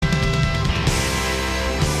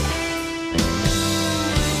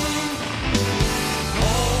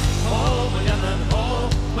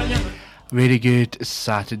Very good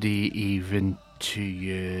Saturday evening to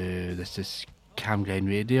you. This is Camglen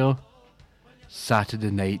Radio.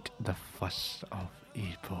 Saturday night, the 1st of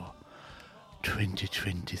April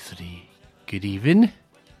 2023. Good evening.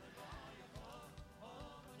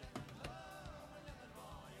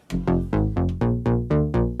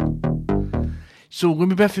 So we're going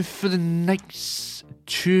to be back for the next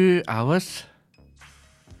 2 hours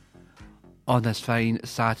on this fine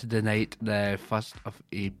Saturday night, the 1st of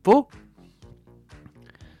April.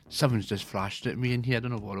 Someone's just flashed at me in here. I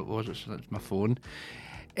don't know what it was. It's my phone.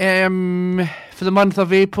 For the month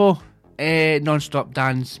of April, non-stop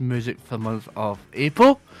dance music for the month of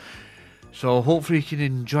April. So hopefully you can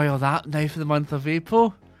enjoy all that now for the month of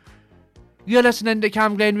April. You're listening to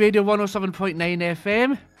Camglen Radio 107.9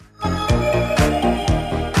 FM.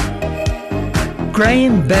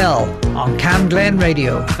 Graham Bell on Camglen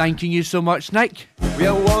Radio. Thanking you so much, Nick. We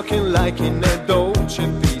are walking like in a Dolce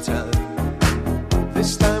Vita.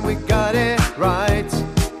 This time we got it right.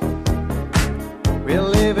 We're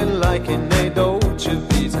living like in a Dolce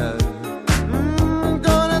Vita.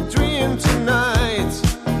 Gonna dream tonight.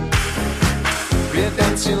 We're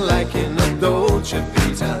dancing like in a Dolce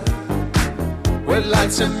Vita. With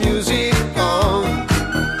lights and music on.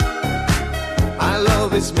 Our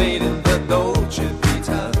love is made in the Dolce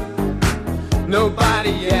Vita.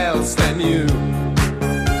 Nobody else than you.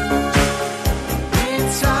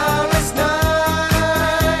 It's our last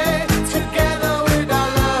night together with our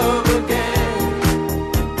love again.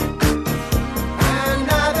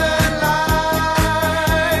 Another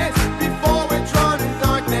light before we're drawn in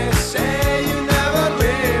darkness. Say you never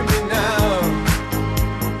leave me now.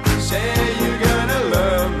 Say you're gonna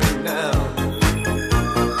love me now.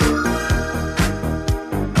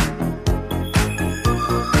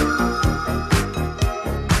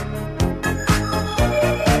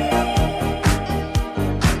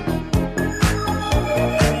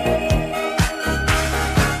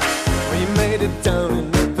 Down in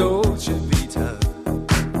the Dolce Vita,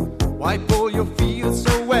 wipe all your fears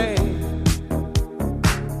away.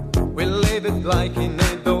 We live it like in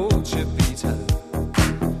a Dolce Vita,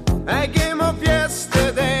 a game of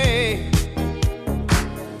yesterday.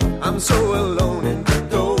 I'm so alone in the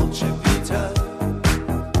Dolce Vita.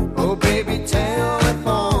 Oh baby,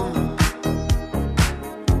 telephone.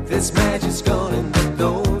 This magic's gone in the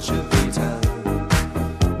Dolce Vita.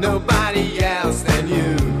 Nobody else than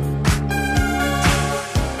you.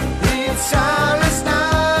 It's our last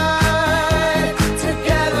night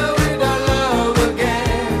together with our love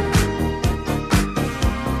again.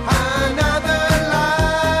 Another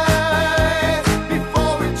light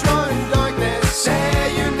before we join darkness. Say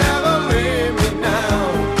you never leave me now.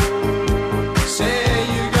 Say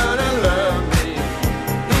you're gonna love me.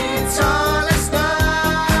 It's our last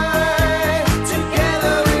night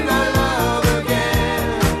together with our love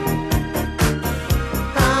again.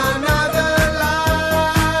 Another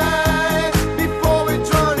light before we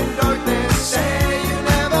drown in darkness. Say you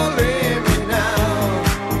never leave me now.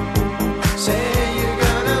 Say you're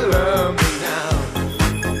gonna love me now.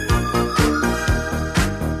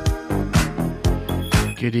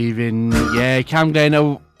 Good evening. Yeah, Camglen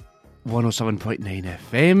 107.9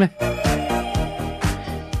 FM.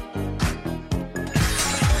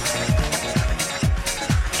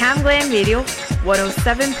 Camglen Radio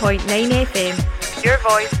 107.9 FM. Your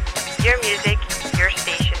voice, your music, your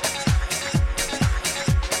station.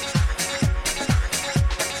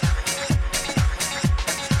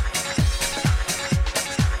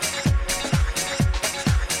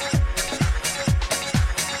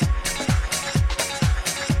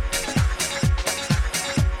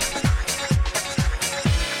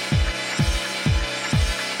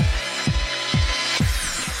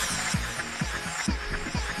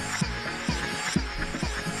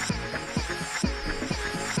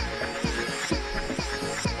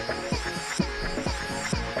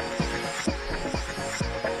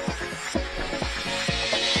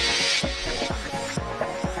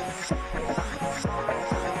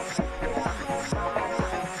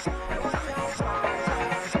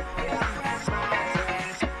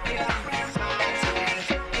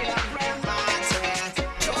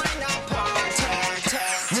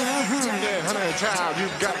 Child,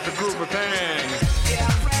 you've got the groove of thing.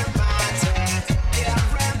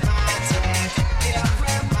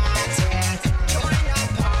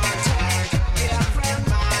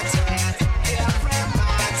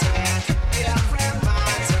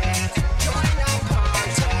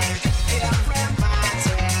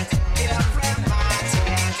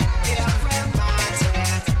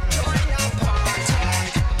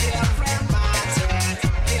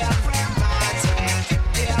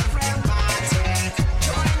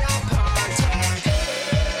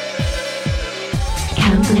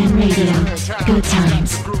 Good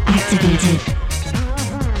times activated.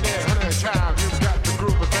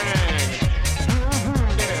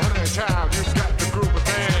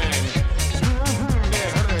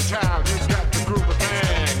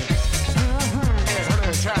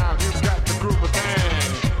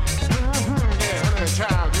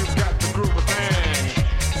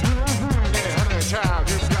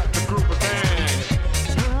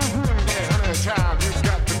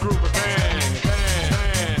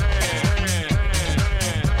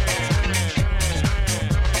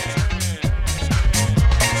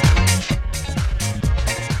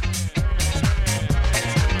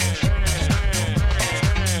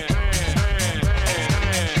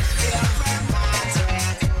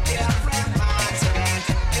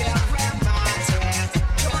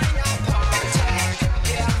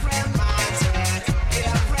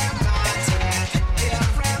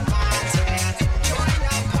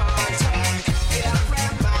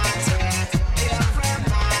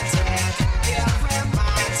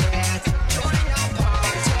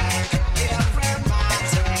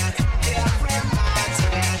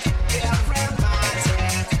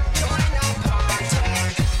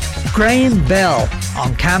 Graham Bell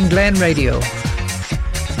on Cam Glen Radio.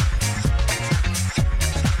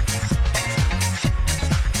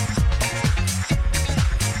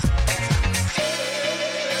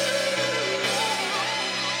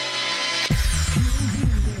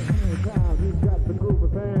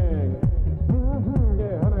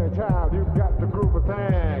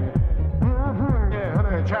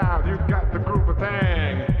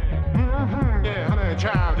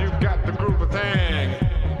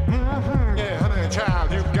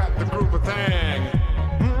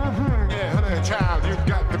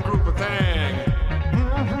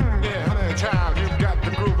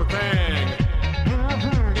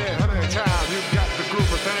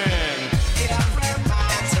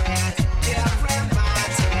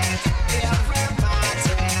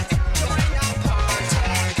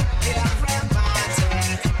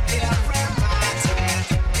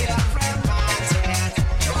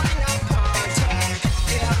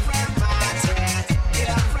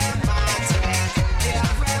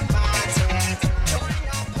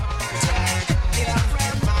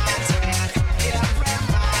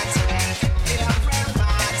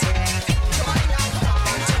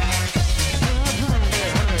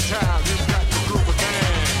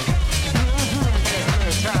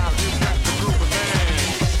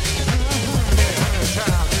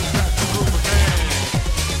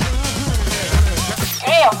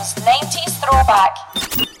 Graham's 90s throwback.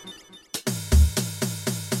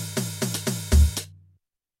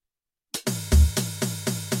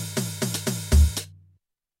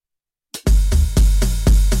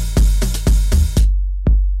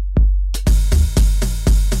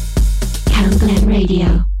 Cam Glen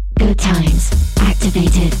Radio. Good times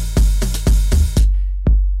activated.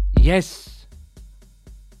 Yes.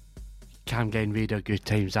 Cam Glen Radio, good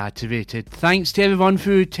times activated. Thanks to everyone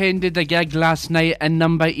who attended the gig last night in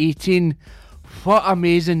number 18. What an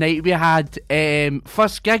amazing night we had.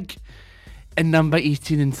 First gig in number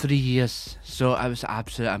 18 in 3 years. So it was an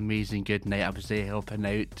absolute amazing good night. I was there helping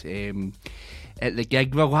out at the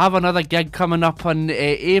gig. We'll have another gig coming up on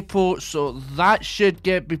April, so that should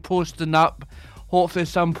be posting up hopefully at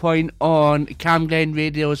some point on Cam Glen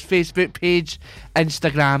Radio's Facebook page,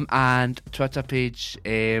 Instagram and Twitter page.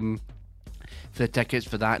 For the tickets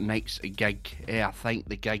for that night's gig. I think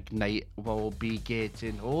the gig night will be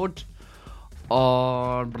getting hold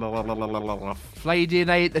on Friday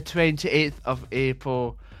night, the 28th of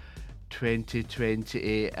April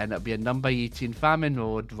 2028, and it'll be a number 18 Famine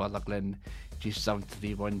Road, Rutherglen,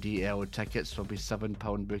 G731DL. Tickets will be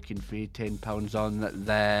 £7 booking fee, £10 on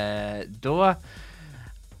the door.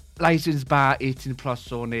 Licensed bar, 18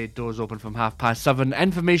 plus only. Doors open from 7:30.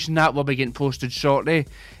 Information that will be getting posted shortly.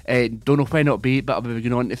 Don't know when it'll be, but I'll be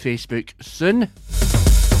going on to Facebook soon.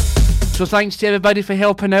 So thanks to everybody for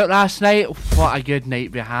helping out last night. What a good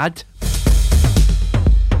night we had.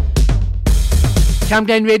 Cam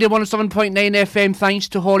Glen Radio 107.9 FM. Thanks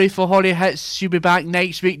to Holly for Holly Hits. She'll be back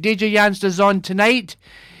next week. DJ Janster's on tonight.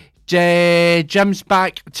 Jim's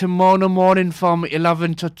back tomorrow morning from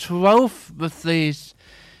 11 to 12 with these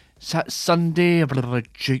Sunday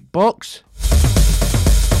jukebox.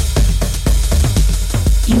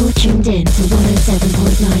 You're tuned in to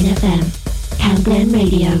 107.9 FM. Cam Glen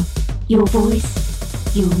Radio. Your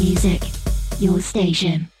voice, your music, your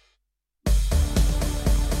station.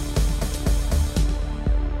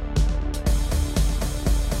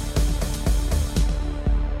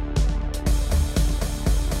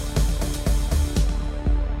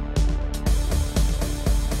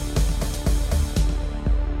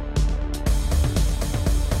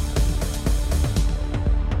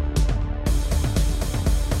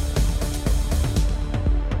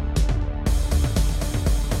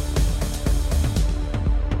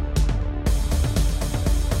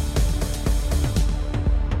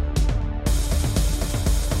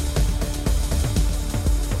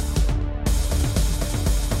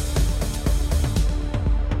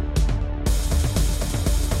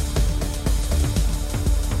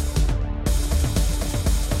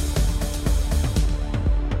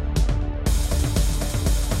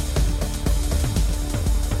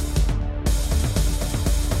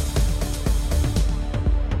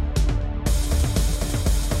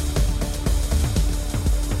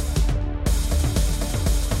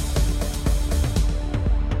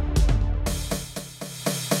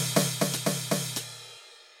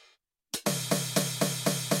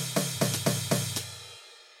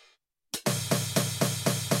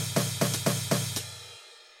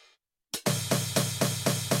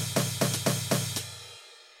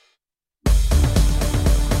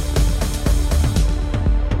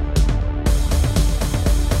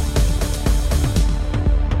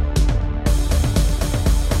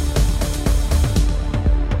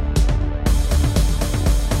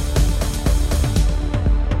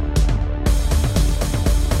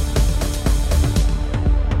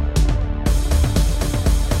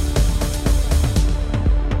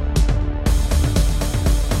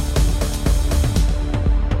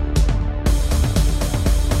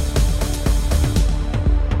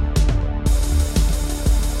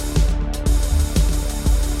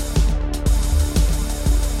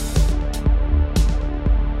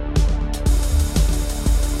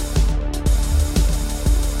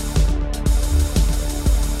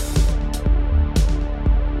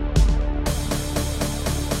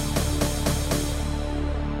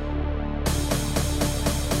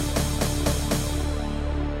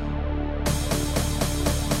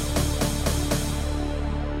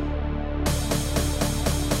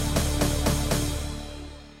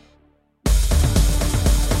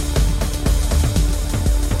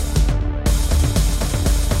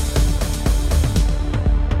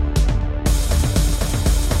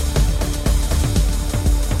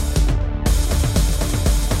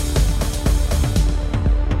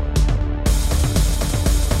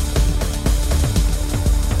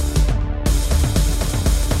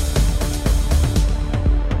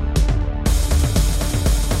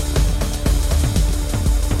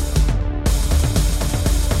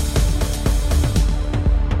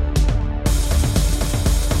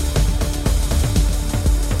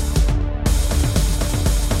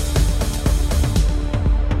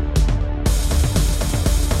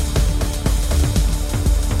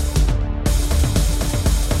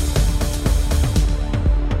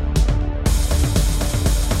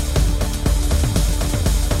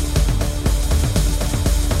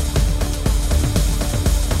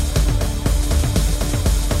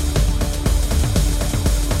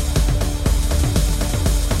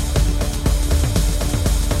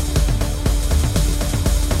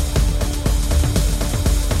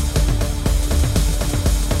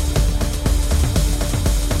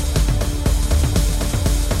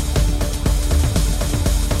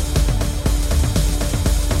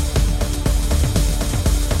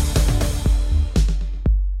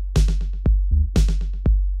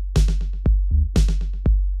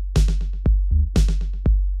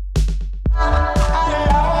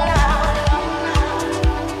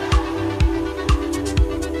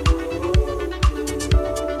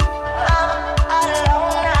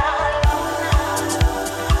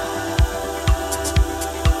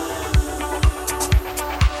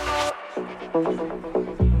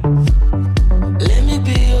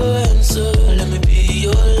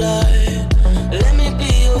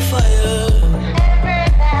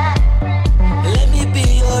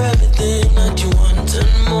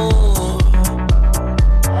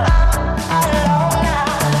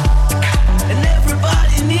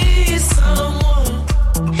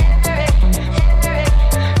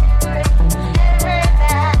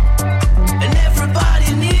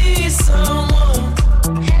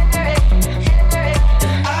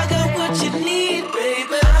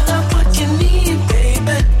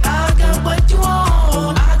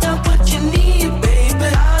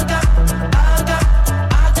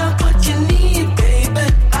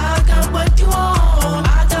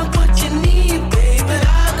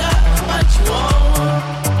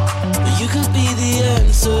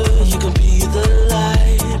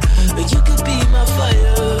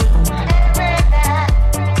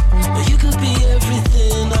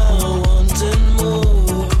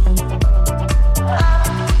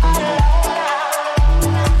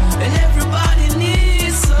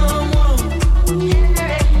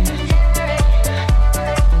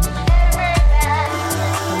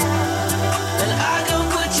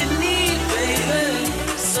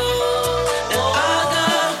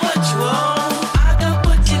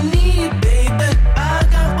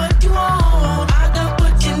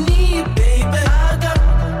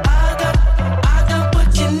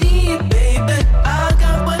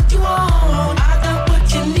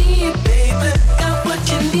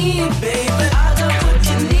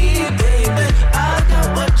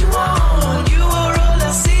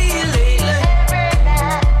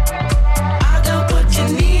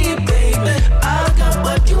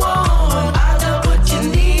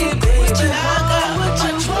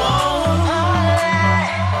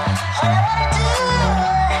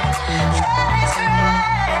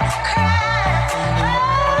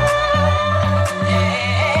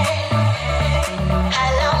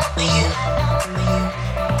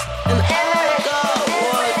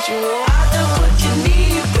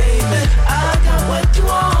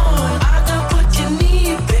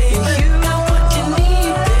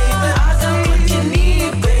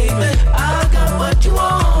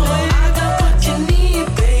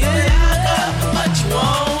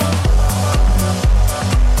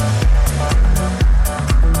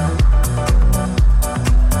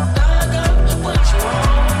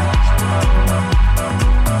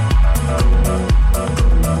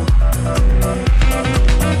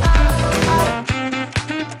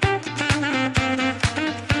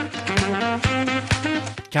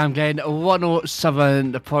 Cam Glen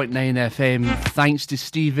 107.9 FM. Thanks to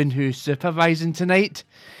Stephen who's supervising tonight.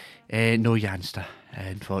 No Yanster.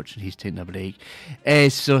 Unfortunately, he's taking a break.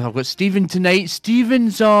 So I've got Stephen tonight.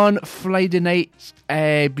 Stephen's on Friday nights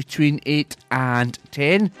between 8 and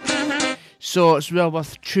 10. So it's well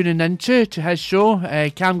worth tuning into to his show.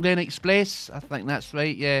 Cam Glen Express. I think that's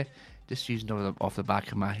right, yeah. Just using it off the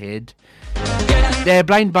back of my head. The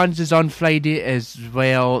Blind Buns is on Friday as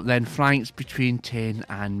well. Then Frank's between 10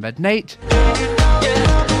 and midnight.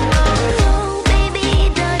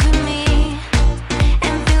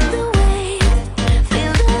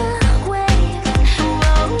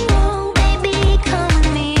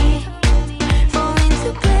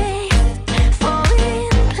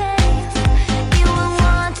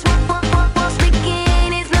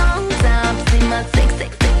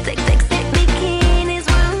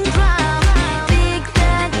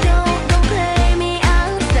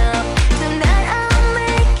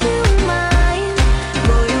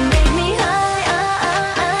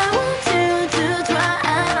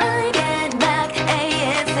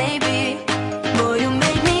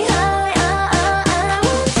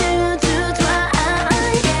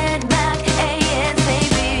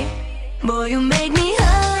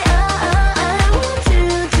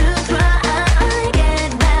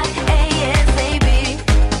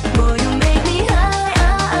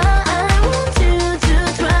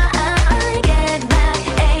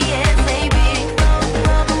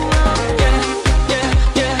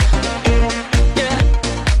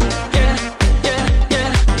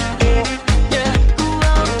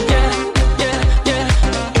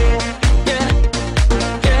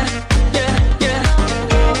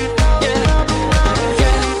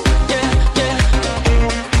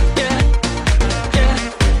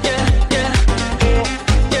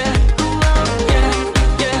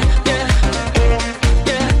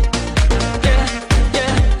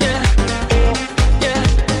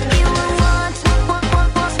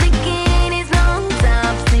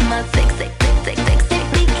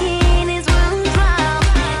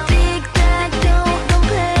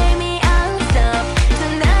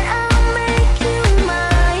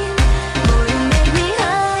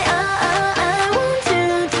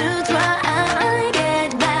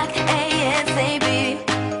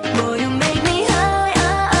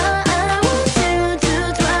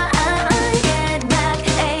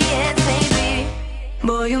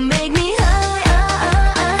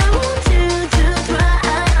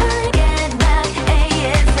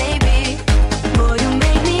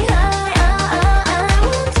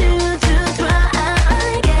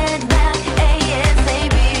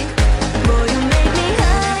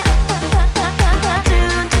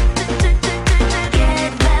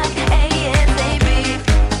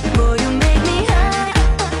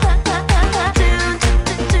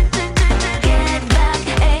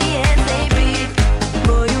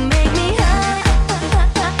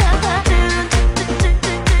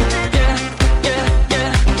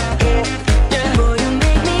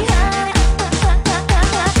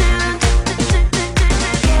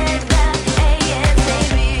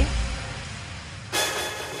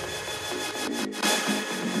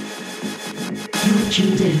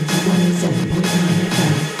 tuned in to 107.9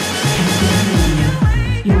 FM. Campbell Radio.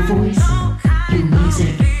 Your voice, your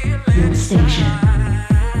music, your station.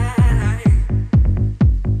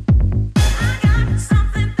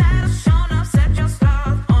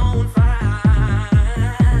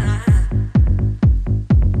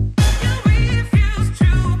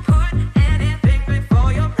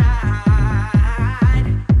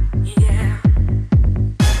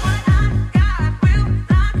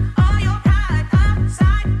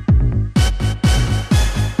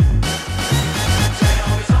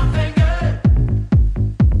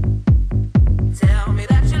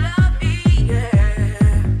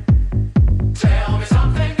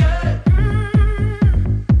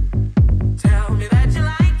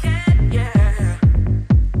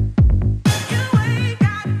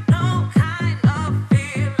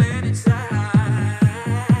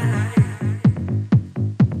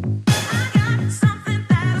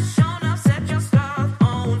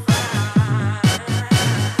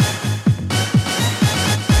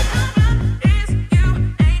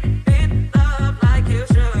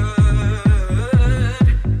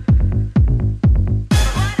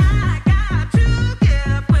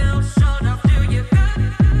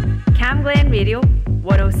 Radio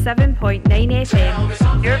 107.9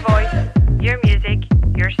 FM. Your voice, your music,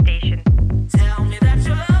 your station. Tell me that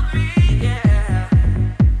you love me, yeah.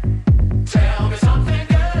 Tell me something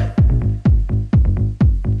good.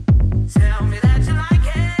 Tell me that you like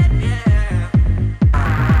it, yeah.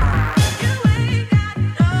 You ain't got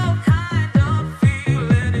no kind of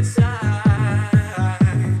feeling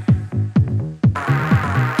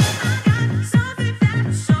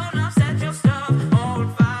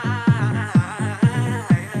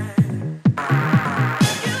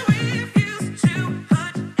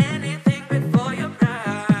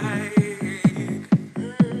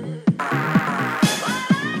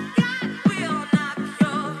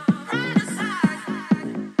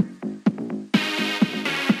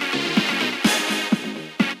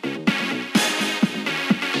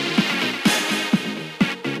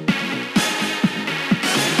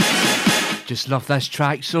Just love this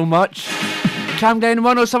track so much. Camden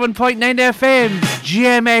 107.9 FM,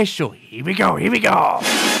 GMS Show. Here we go, here we go.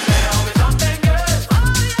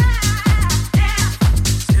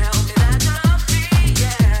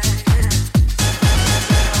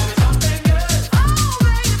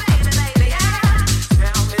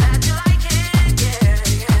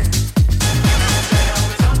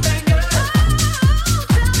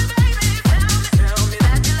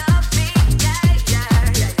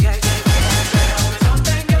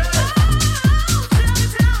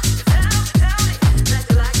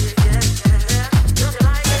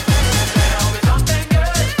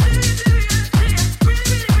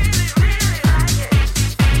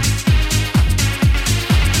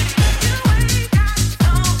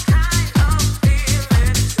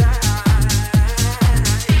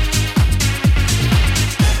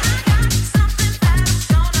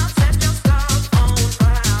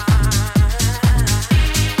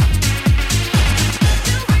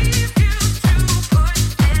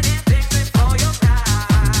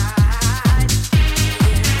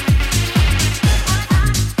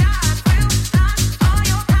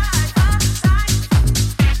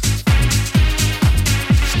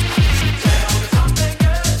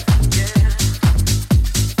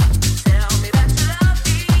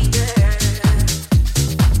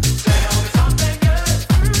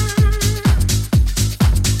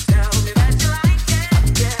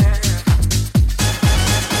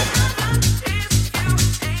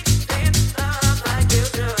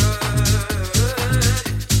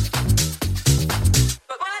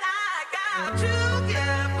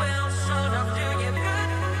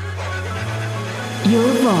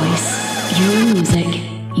 Your voice, your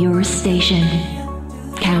music, your station.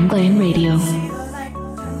 Camglen Radio.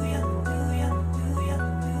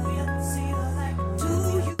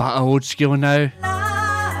 Back to old school now.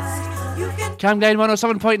 Camden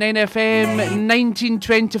 107.9 FM,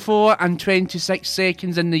 19:24 and 26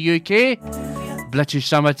 seconds in the UK. British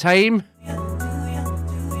summertime.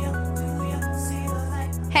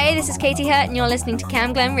 Hey, this is Katie Hurt and you're listening to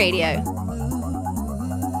Camglen Radio.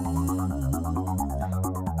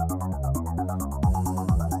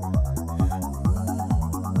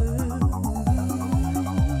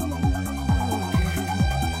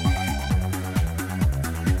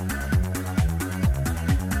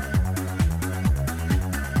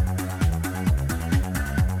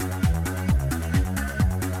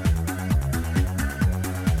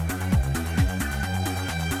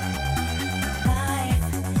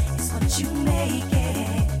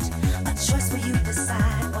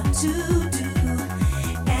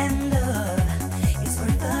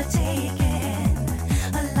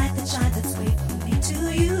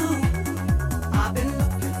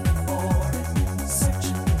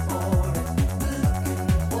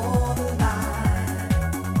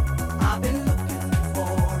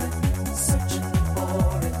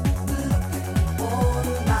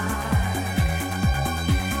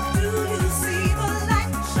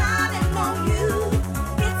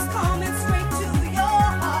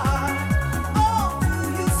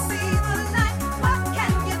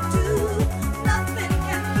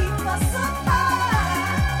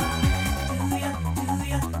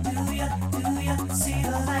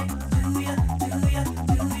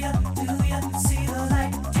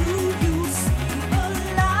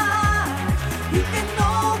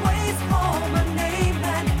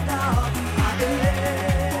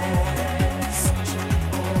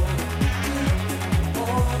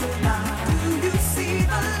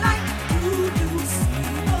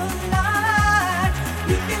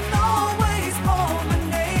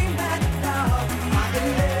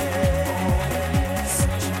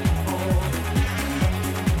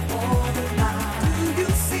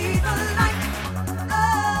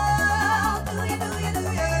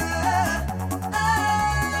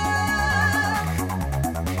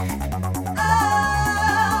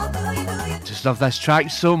 Love this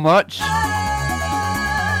track so much.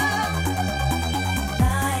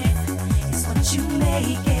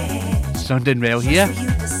 Sounding well here.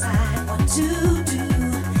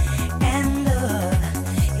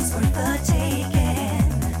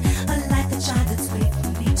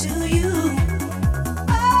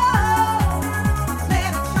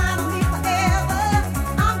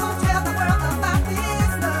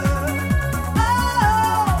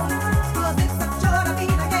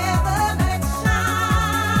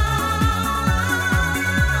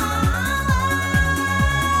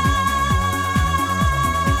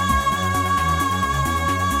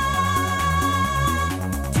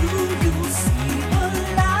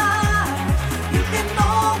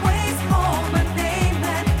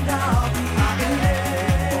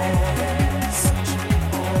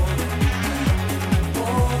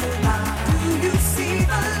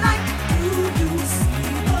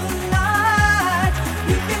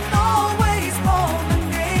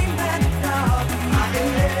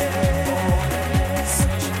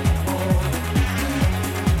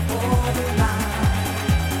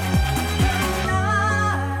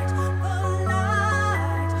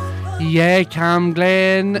 Yeah, Cam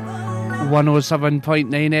Glen,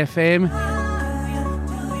 107.9 FM.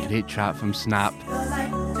 Great track from Snap.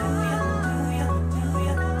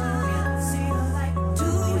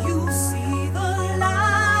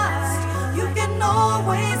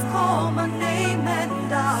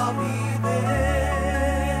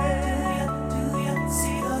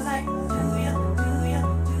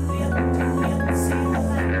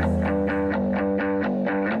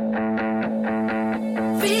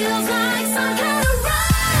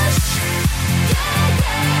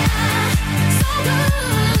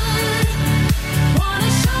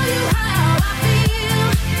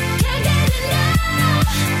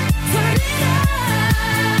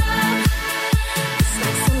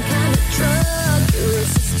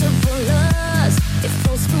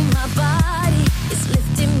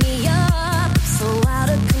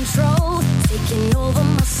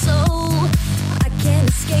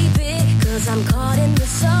 I'm caught in the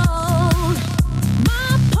zone.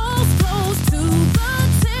 My pulse flows to the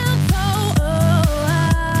tempo.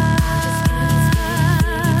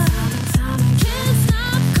 Can't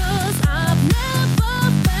stop 'cause I've never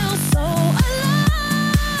felt so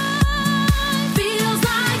alive. Feels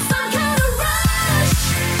like some kind of rush.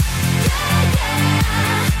 Yeah, yeah,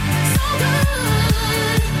 so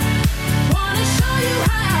good. Wanna show you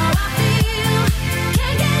how I feel.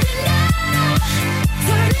 Can't get enough.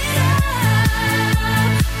 Turn it up.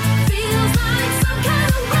 Feels like some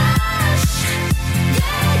kind of rush.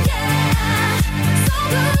 Yeah, yeah, so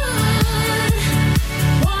good.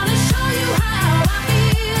 Wanna show you how I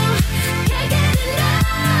feel. Can't get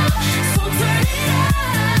enough, so turn it up.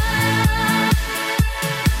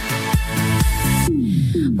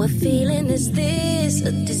 What feeling is this?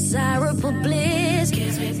 A desirable bliss.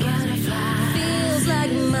 Gives me butterflies. Feels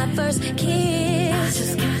like my first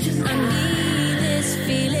kiss. I need this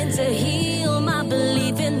feeling to heal my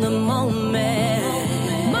belief in the moment.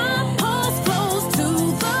 My pulse flows to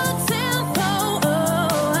the tempo.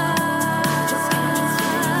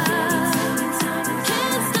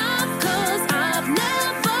 Can't stop 'cause I've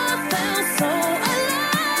never felt so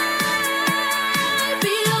alive.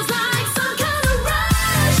 Feels like some kind of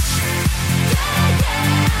rush. Yeah, yeah,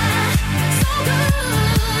 so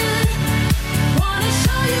good. Wanna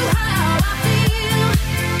show you how I feel.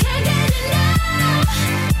 Can't get enough.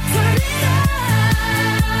 Turn it up.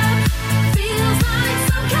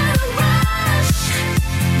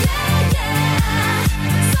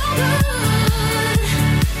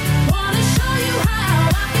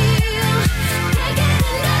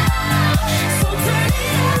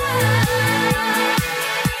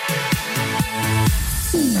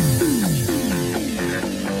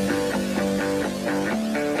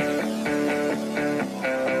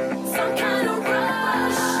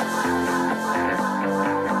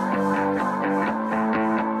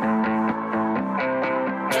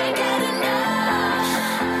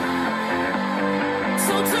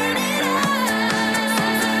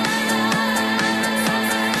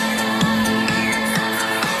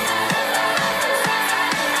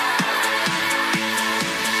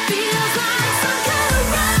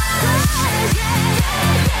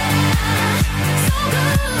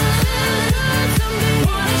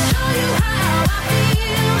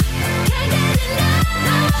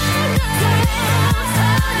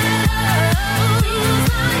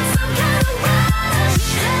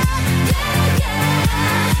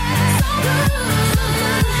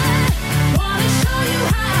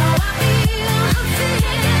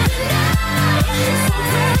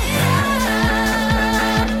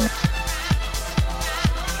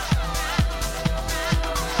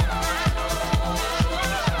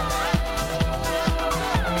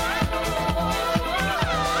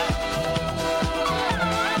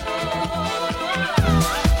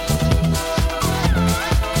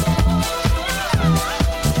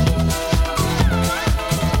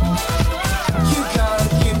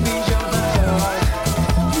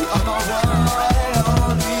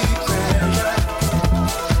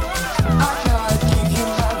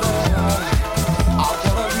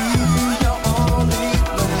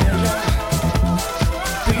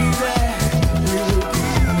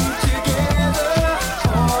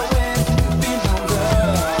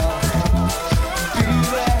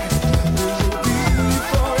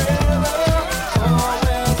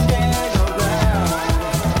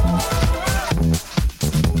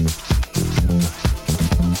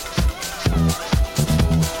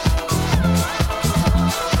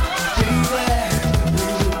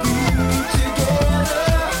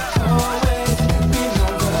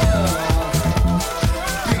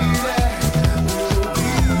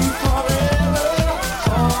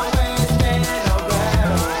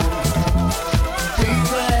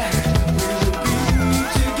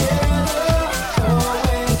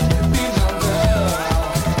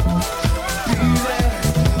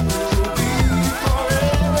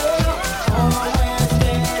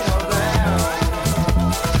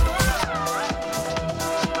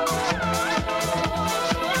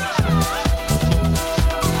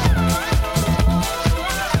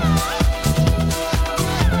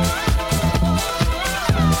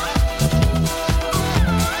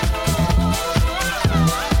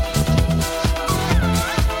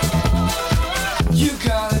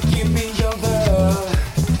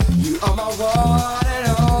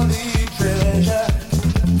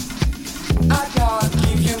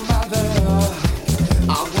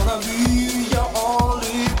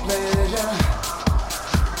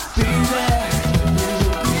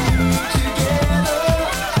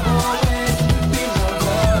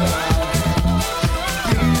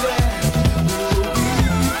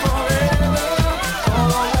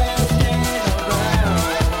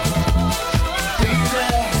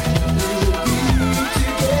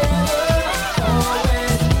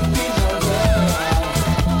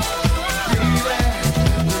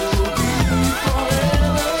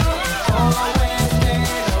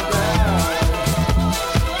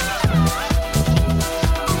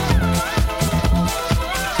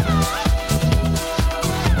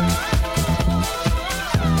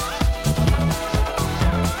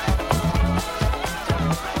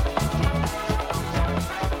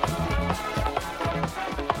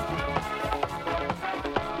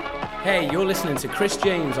 Hey, you're listening to Chris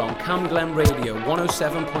James on Cam Glen Radio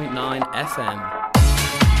 107.9 FM.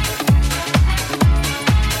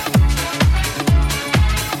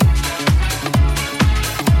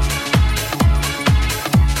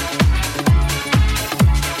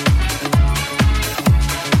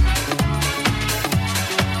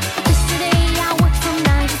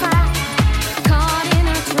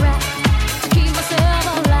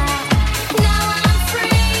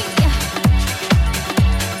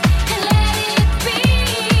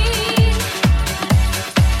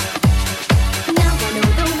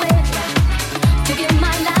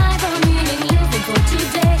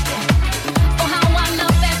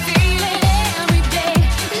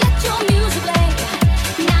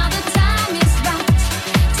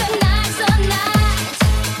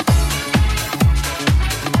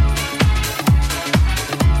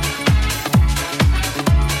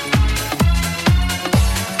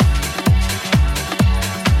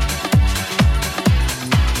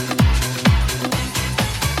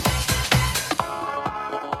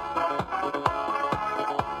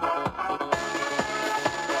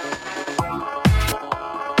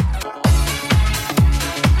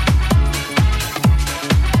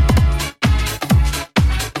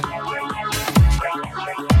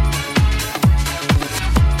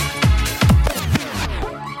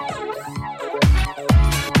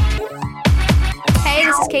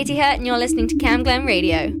 And you're listening to Cam Glen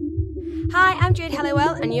Radio. Hi, I'm Jade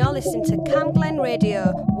Halliwell and you're listening to Cam Glen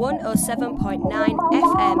Radio 107.9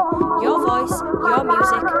 FM. Your voice, your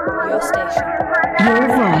music, your station. Your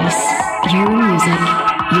voice, your music,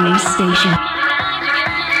 your station.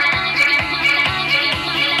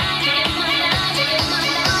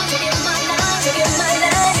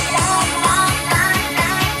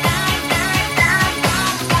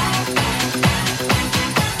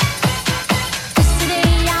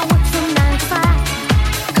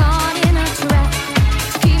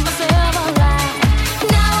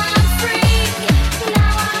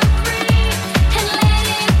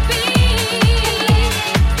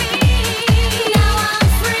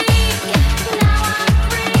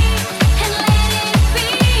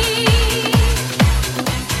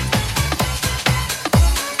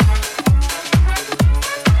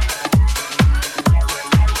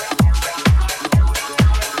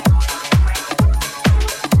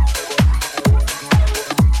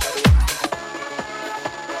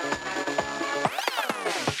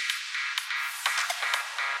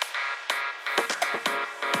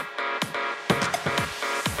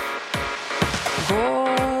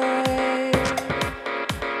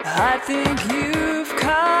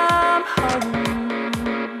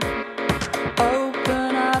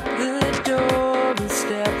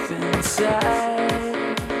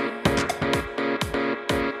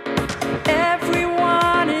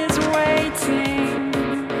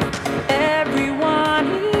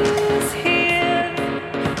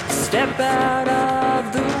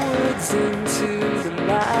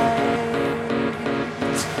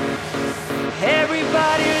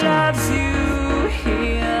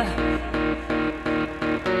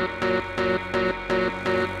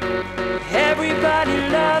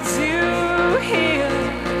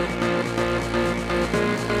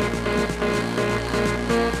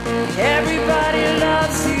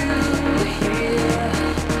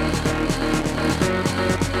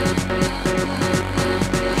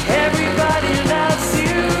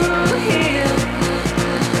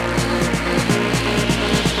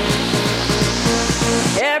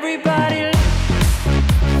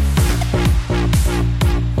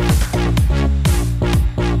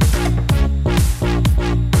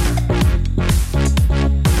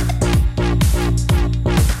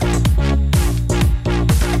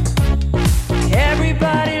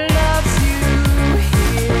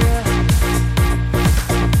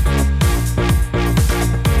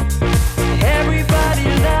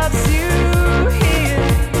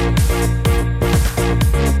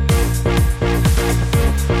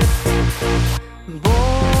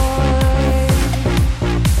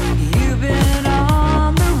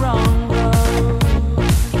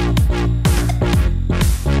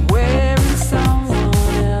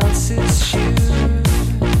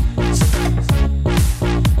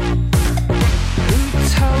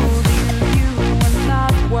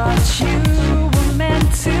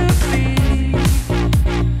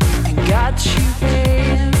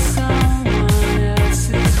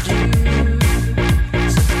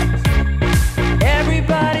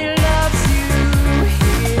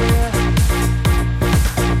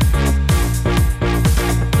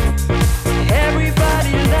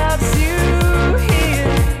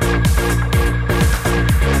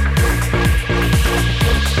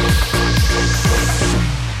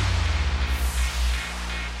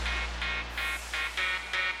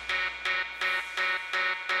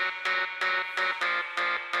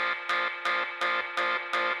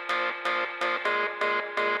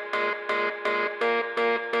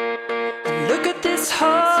 this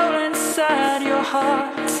hole inside your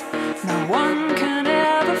heart no one can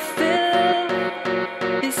ever fill.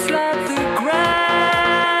 It's like the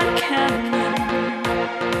Grand Canyon.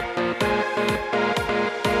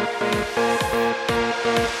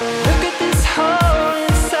 Look at this hole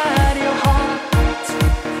inside your heart.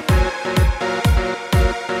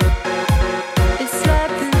 It's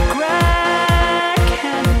like the Grand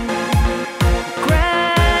Canyon.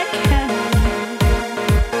 Grand Canyon.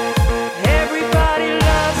 Everybody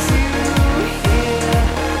loves you here.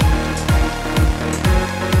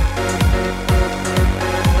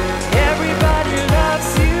 Everybody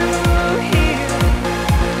loves you here.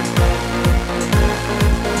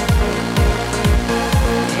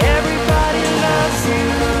 Everybody loves you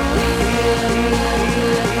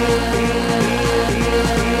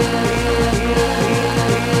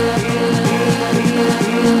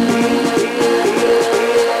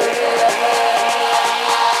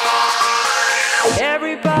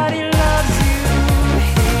Everybody loves you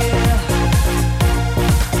here.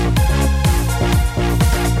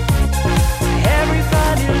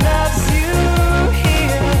 Everybody loves you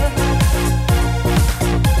here.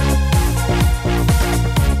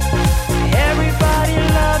 Everybody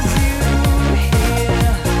loves you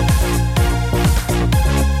here.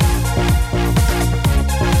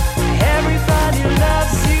 Everybody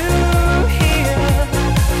loves you here.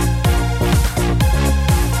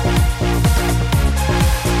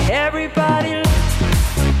 Everybody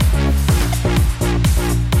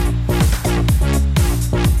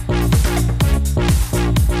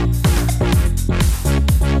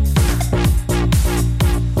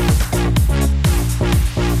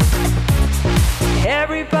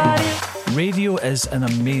Everybody Radio is an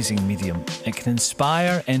amazing medium. It can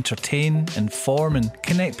inspire, entertain, inform and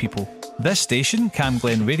connect people. This station, Cam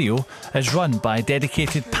Glen Radio, is run by a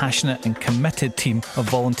dedicated, passionate and committed team of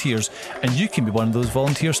volunteers, and you can be one of those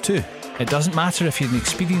volunteers too. It doesn't matter if you're an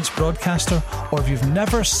experienced broadcaster or if you've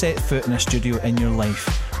never set foot in a studio in your life.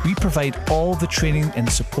 We provide all the training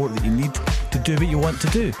and support that you need to do what you want to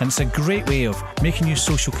do. And it's a great way of making new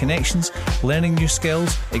social connections, learning new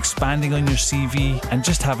skills, expanding on your CV and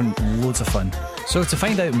just having loads of fun. So to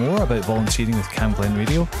find out more about volunteering with Cam Glen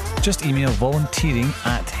Radio, just email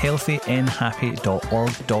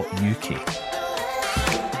volunteering@healthynhappy.org.uk.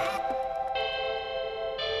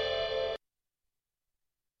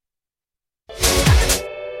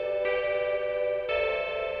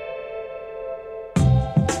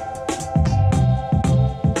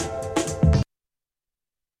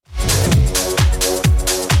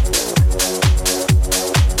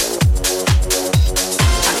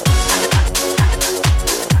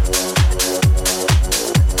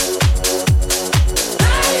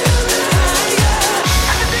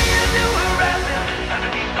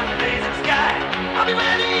 underneath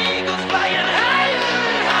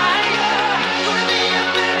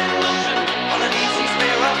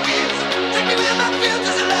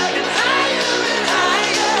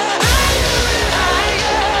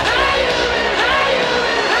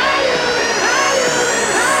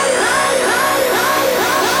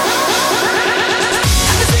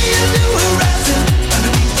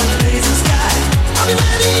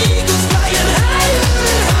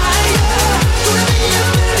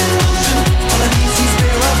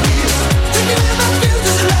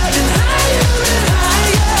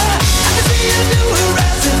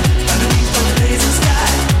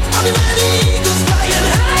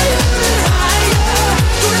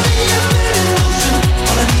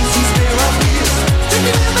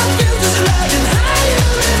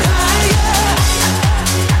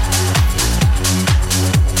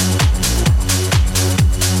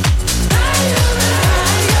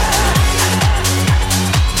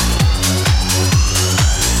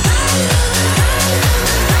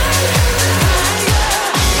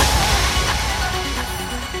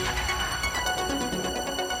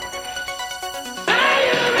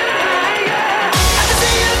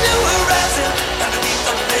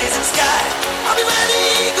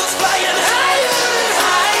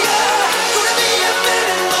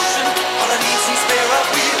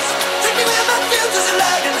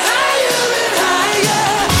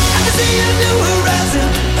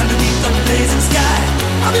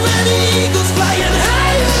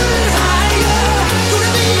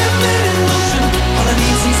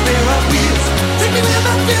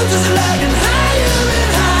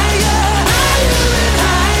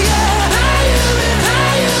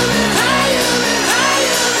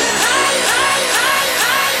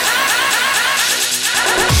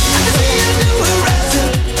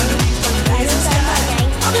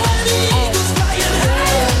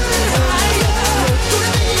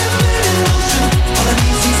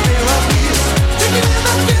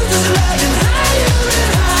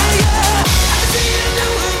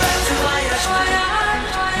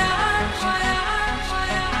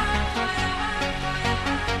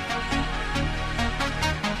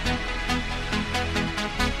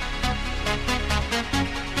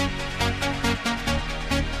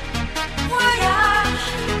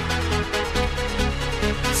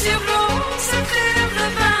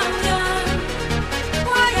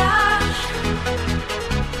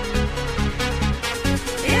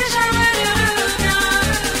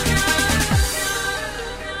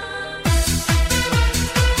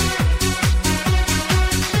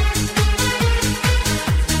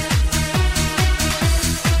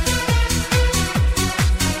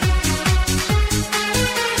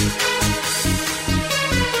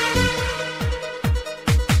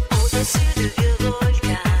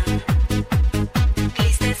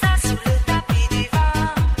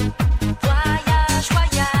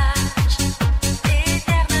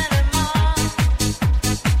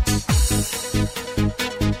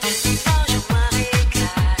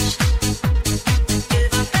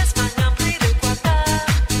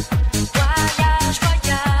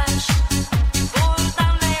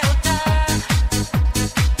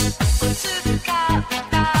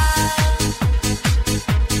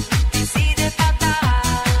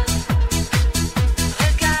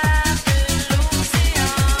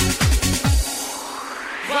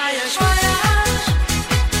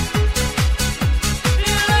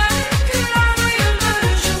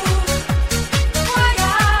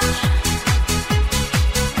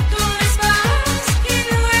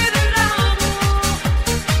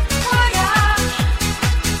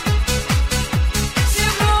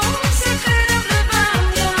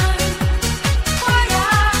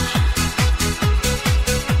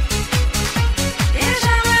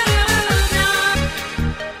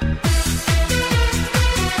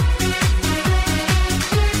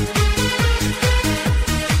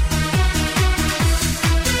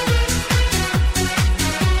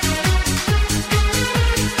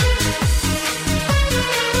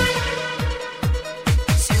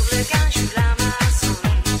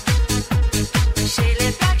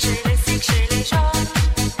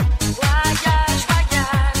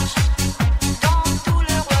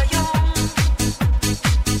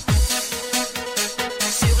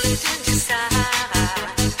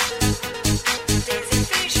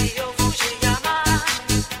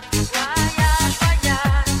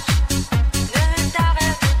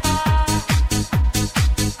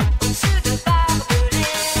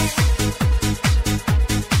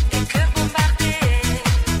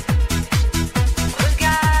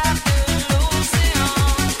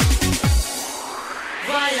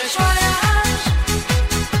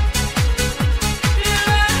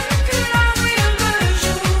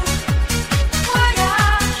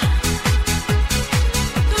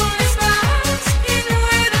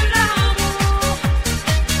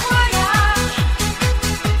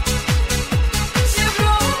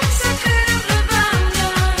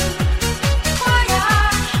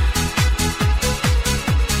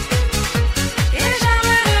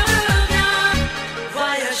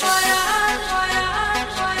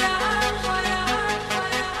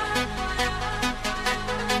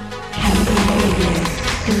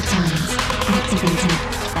Good times activated.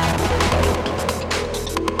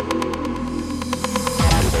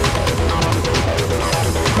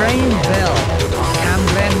 Graham Bell on Cam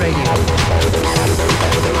Glen Radio.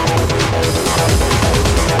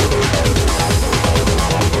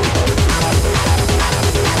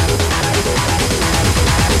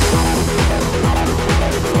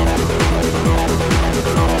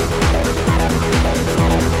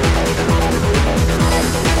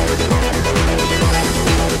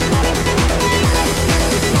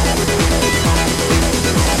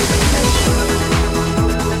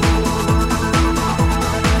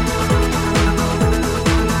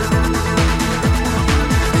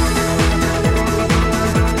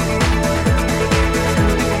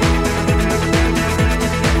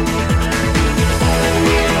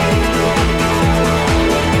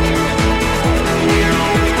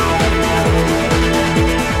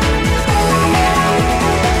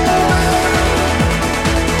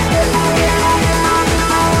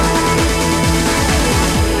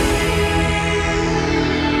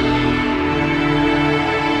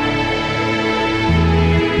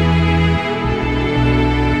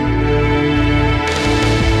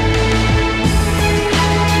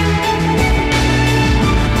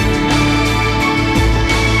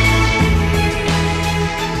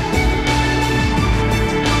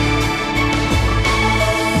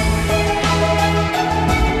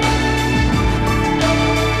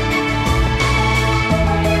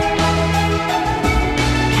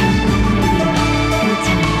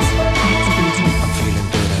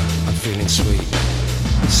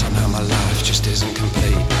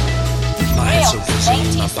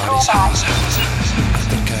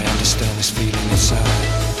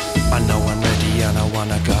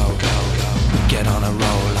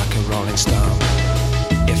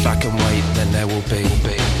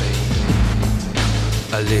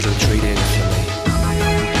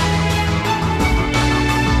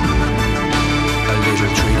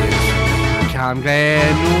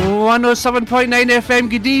 Camglen 107.9 FM.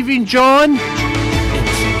 Good evening, John.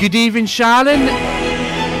 Good evening, Sharon.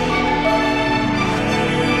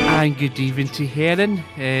 And good evening to Helen,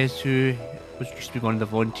 who was used to be one of the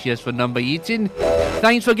volunteers for number 18.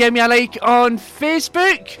 Thanks for giving me a like on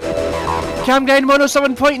Facebook. Camglen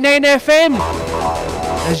 107.9 FM.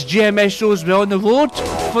 As GMS shows we're on the road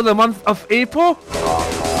for the month of April.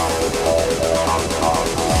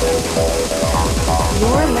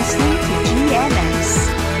 You're listening to GMS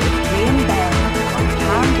with Graham Bell on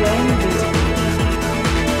Camglen Radio.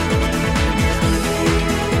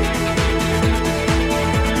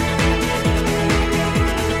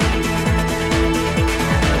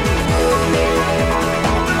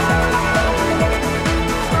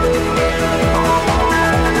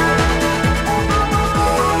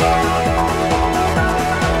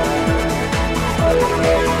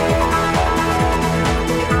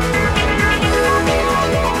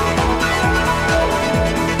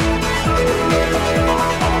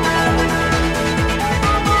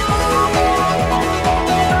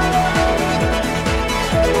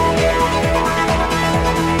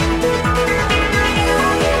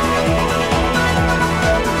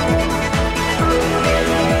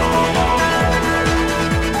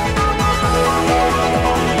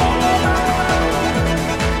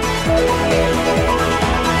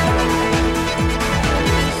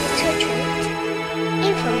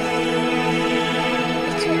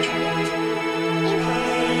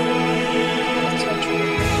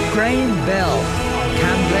 Graham Bell on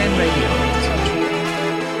Camglen Radio.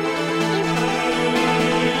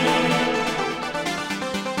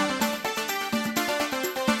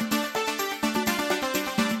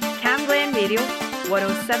 Camglen Radio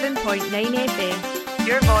 107.9 FM.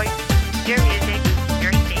 Your voice, your music,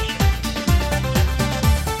 your station.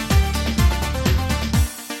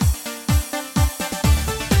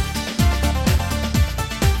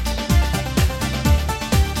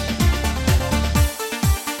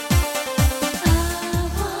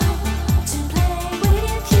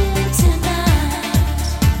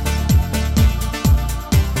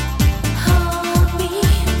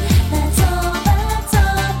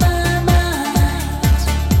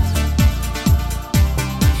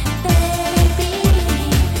 Baby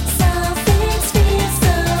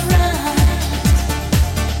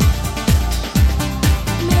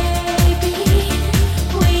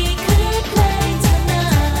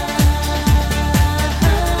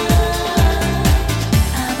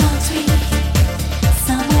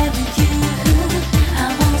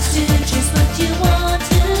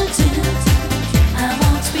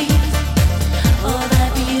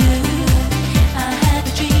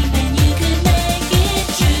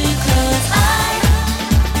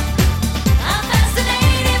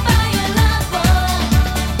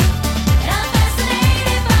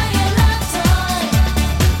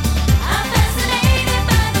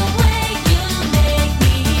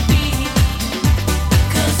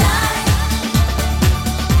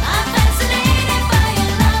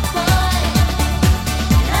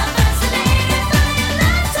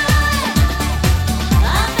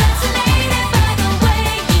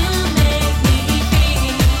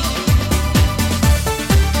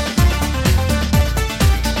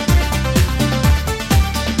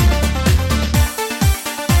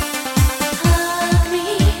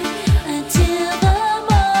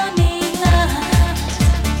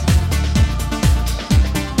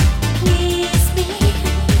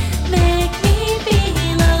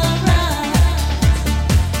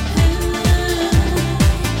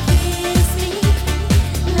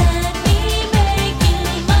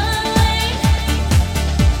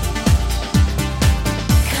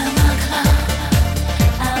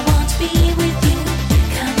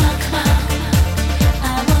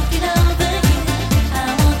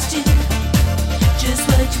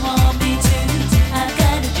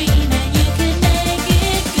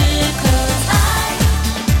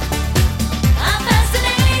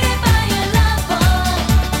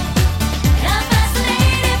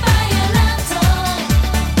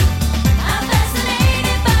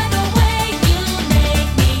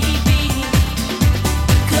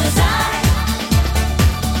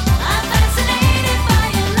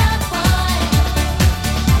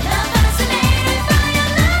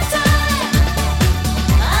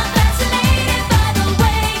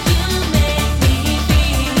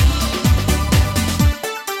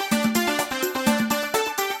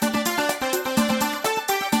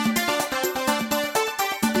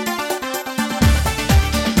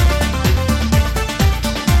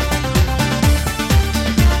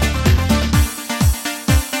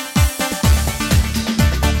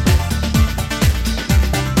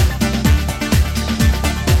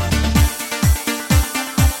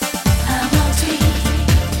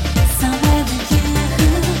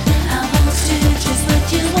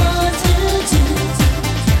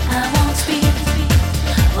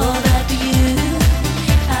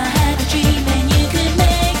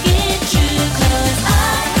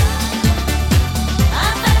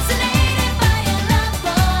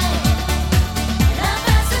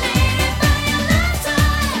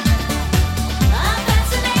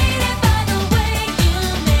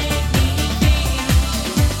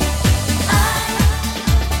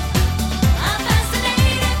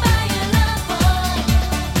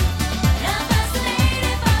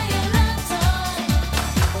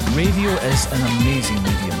Radio is an amazing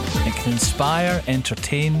medium. It can inspire,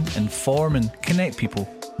 entertain, inform and connect people.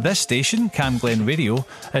 This station, Cam Glen Radio,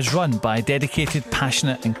 is run by a dedicated,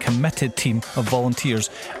 passionate and committed team of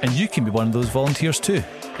volunteers, and you can be one of those volunteers too.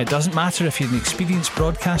 It doesn't matter if you're an experienced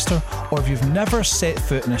broadcaster or if you've never set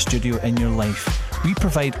foot in a studio in your life. We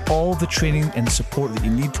provide all the training and support that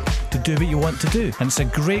you need to do what you want to do. And it's a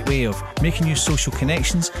great way of making new social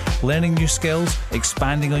connections, learning new skills,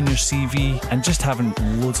 expanding on your CV, and just having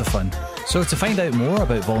loads of fun. So to find out more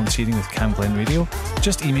about volunteering with Cam Glen Radio,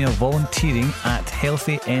 just email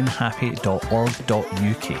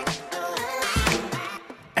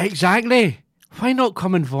volunteering@healthynhappy.org.uk. Exactly. Why not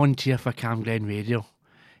come and volunteer for Cam Glen Radio?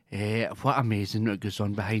 What amazing what goes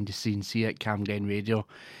on behind the scenes here at Cam Glen Radio.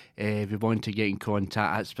 If you want to get in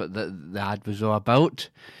contact, that's what the ad was all about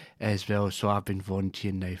as well. So I've been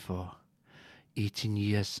volunteering now for 18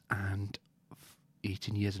 years and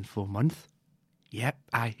 4 months. Yep,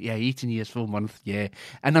 18 years, 4 months, yeah.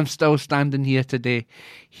 And I'm still standing here today,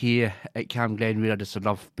 here at Cam Glen Radio. I just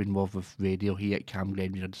love being involved with radio here at Cam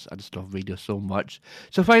Glen Radio. I just love radio so much.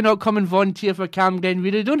 So why not come and volunteer for Cam Glen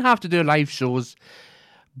Radio? You don't have to do live shows,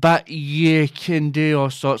 but you can do all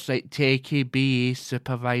sorts like techie, BA,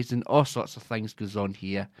 supervising, all sorts of things goes on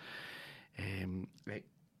here.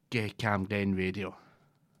 Cam Glen Radio.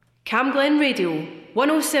 Cam Glen Radio,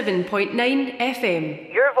 107.9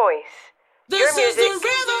 FM. Your voice. This your is music, the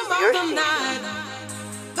rhythm of the night.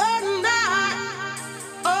 The night.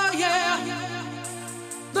 Oh yeah.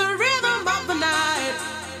 The rhythm of the night.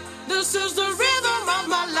 This is the rhythm of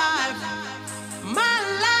my life. My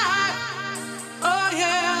life. Oh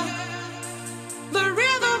yeah. The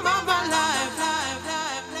rhythm of my life.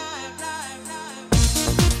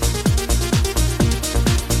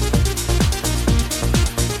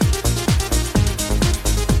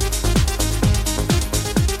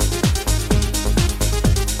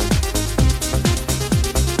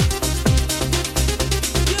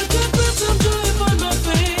 Some joy upon my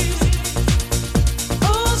face.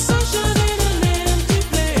 Oh, sunshine in the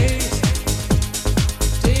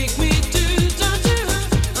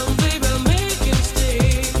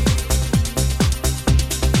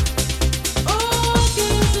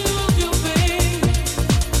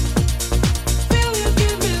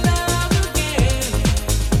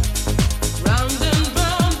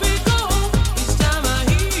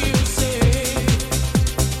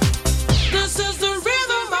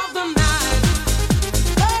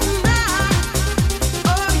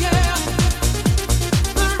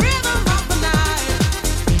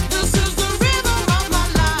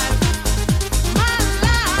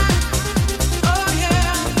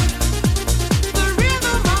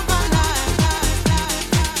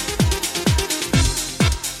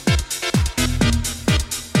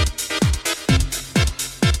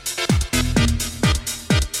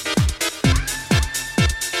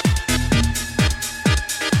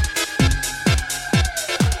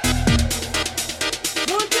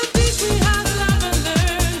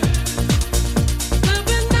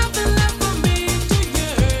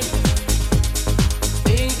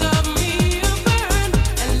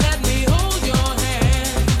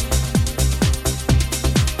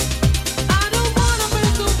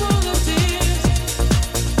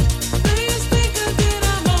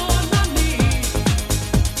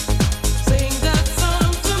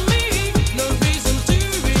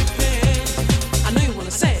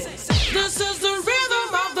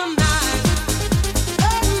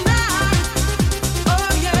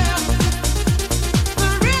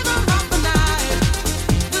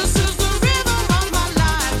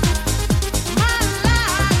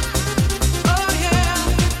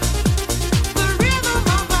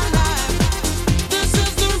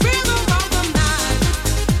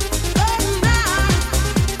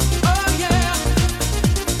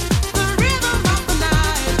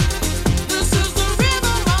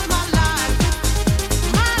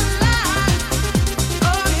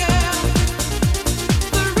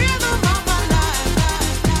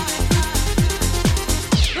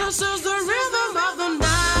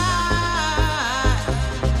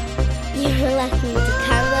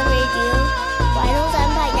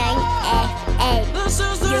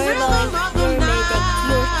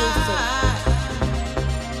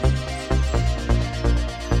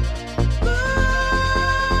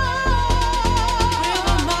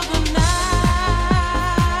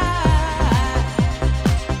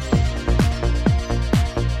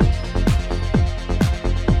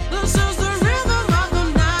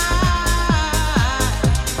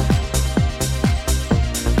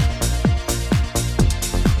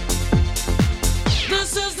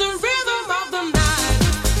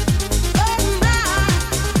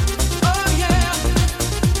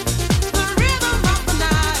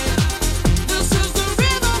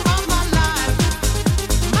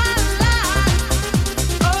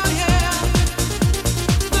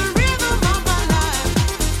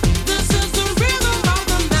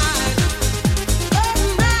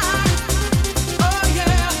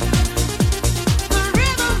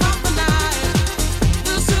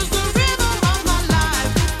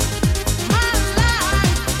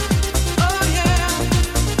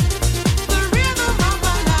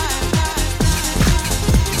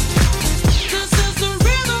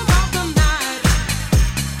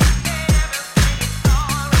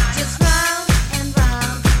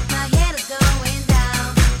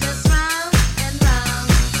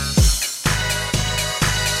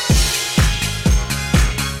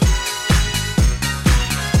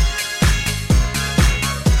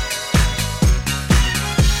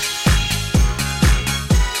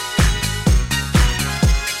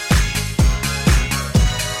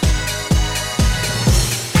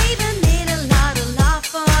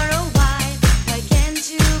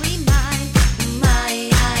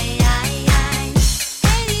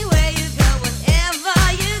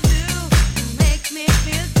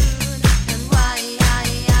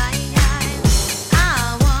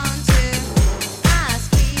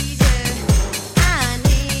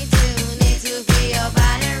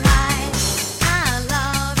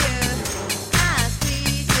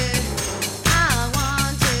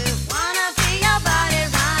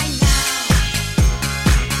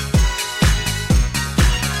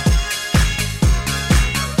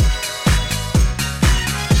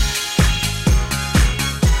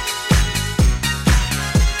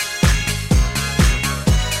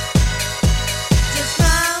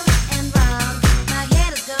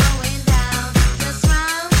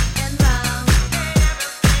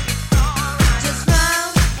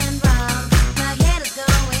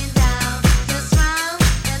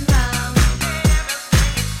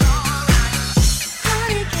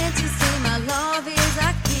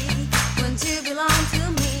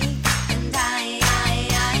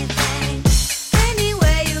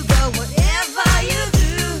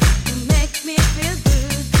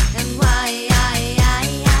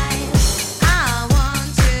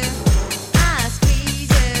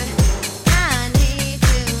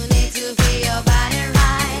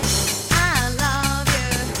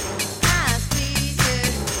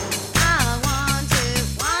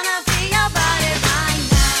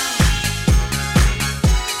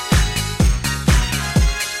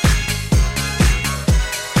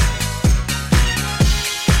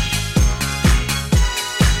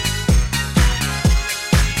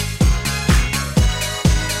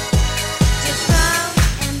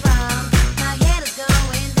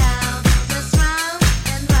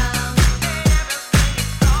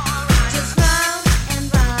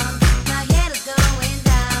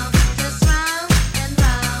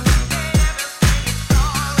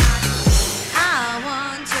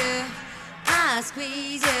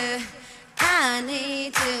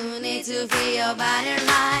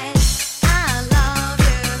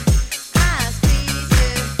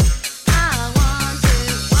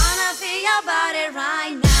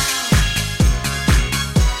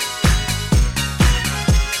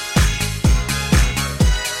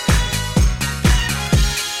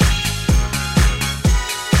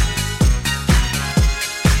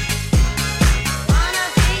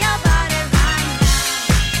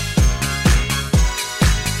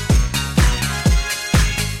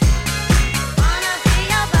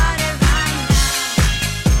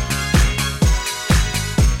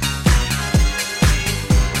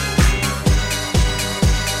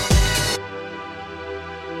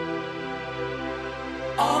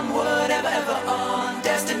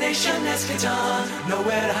eschaton.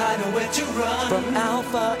 Nowhere to hide, nowhere to run. From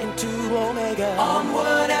Alpha into Omega.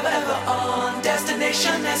 Onward, ever, ever on.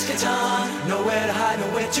 Destination eschaton. Nowhere to hide,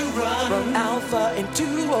 nowhere to run. From Alpha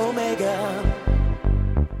into Omega.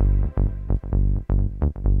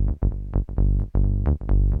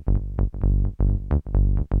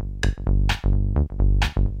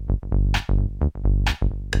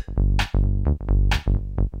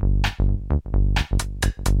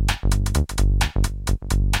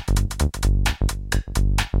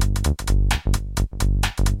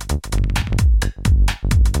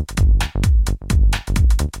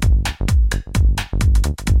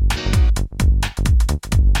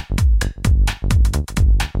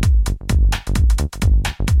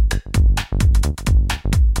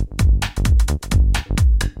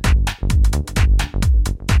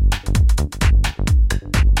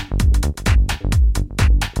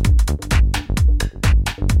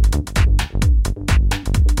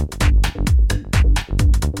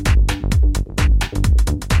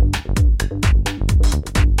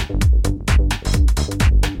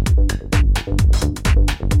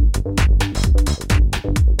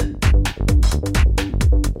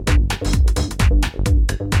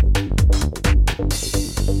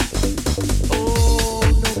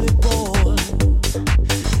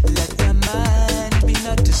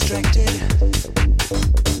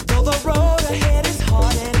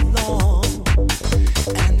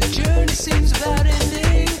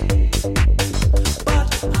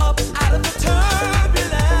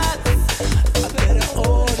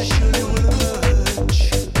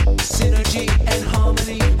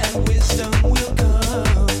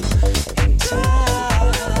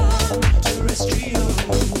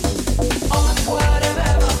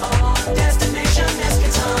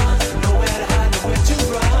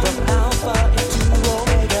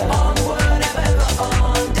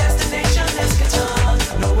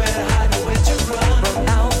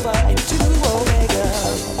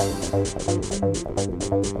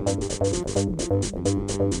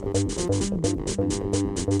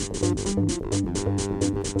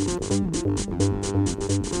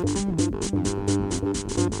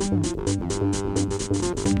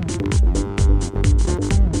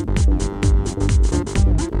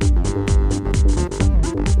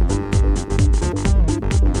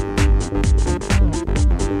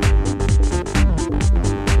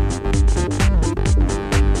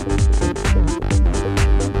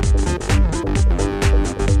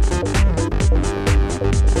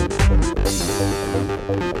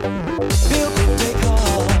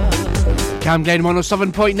 Cam Glen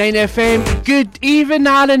 107.9 FM. Good evening,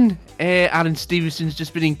 Aaron. Aaron Stevenson's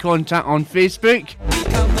just been in contact on Facebook.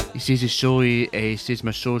 He says his show, he says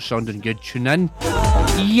my show's sounding good, tune in.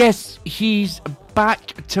 Yes, he's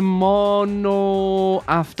back tomorrow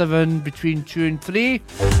afternoon between 2 and 3.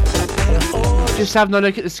 Just having a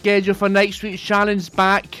look at the schedule for next week's challenge,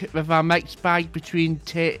 back with our mixed bag between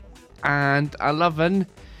 10 and 11.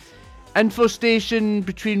 Info station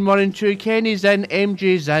between 1 and 2. Kenny's in,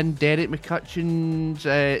 MJ's in, Derek McCutcheon's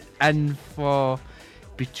in for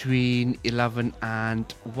between 11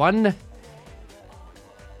 and 1.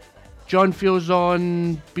 John Field's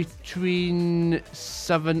on between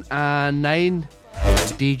 7 and 9.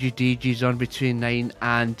 DG's on between 9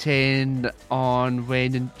 and 10 on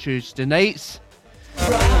Wednesday and Tuesday nights.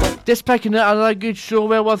 Just picking out another good show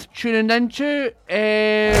well worth tuning into.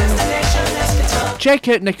 Check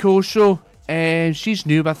out Nicole's show. She's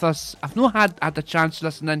new with us. I've not had a chance to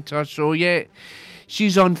listen into her show yet.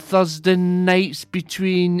 She's on Thursday nights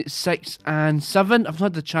between 6 and 7. I've not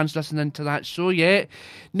had the chance to listen into that show yet.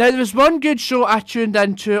 Now, there was one good show I tuned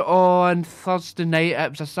into on Thursday night.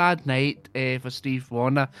 It was a sad night for Steve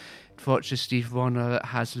Warner. Unfortunately, Steve Warner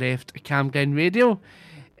has left Cam Glen Radio.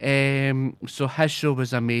 So his show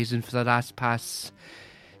was amazing for the last past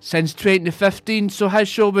since 2015, so his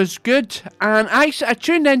show was good. And actually, I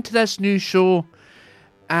tuned into this new show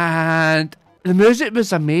and the music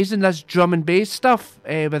was amazing. This drum and bass stuff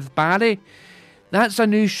with Barry. That's a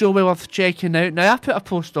new show well worth checking out. Now, I put a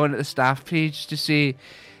post on at the staff page to say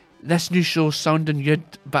this new show's sounding good,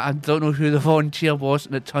 but I don't know who the volunteer was,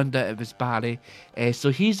 and it turned out it was Barry. So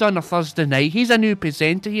he's on a Thursday night. He's a new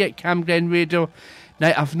presenter here at Cam Glen Radio.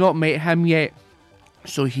 Now, I've not met him yet,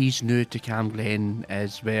 so he's new to Cam Glen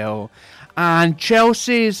as well. And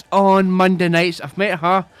Chelsea's on Monday nights. I've met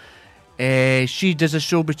her. She does a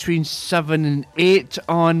show between 7 and 8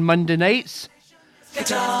 on Monday nights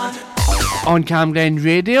on Cam Glen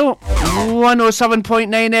Radio 107.9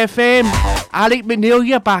 FM. Alec McNeil,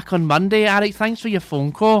 you're back on Monday. Alec, thanks for your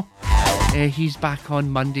phone call. He's back on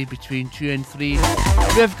Monday between 2 and 3.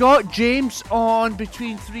 We've got James on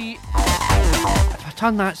between 3 If I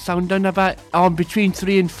turn that sound down a bit, on between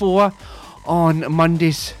 3 and 4 on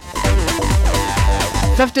Mondays.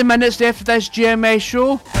 50 minutes left of this GMS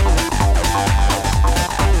show.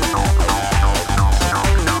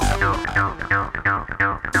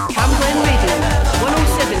 Camglen Radio,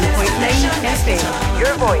 107.9 FM.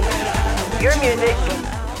 Your voice, your music,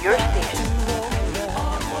 your station.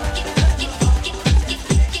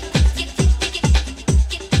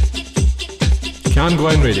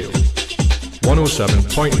 Camglen Radio,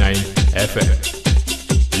 107.9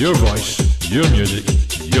 FM. Your voice, your music,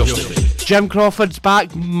 your station. Jim Crawford's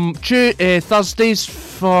back Thursdays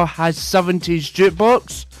for his 70s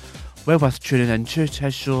jukebox. Well worth tuning into to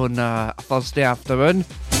his show on a Thursday afternoon.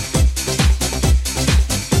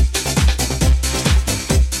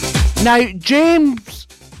 Now,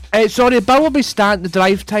 Bill will be starting the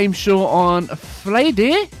Drive Time show on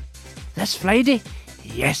Friday. This Friday?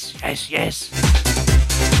 Yes.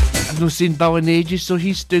 I've not seen Bill in ages, so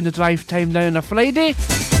he's doing the Drive Time now on a Friday.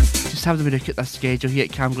 Just having a look at the schedule here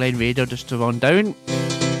at Camglen Radio just to run down.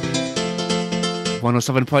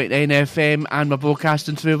 107.9 FM, and we're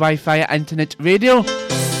broadcasting through Wi-Fi at Internet Radio.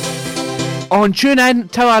 On tune in,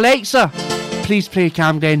 tell Alexa, please play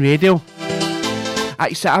Camglen Radio.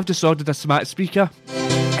 Actually, I've just ordered a smart speaker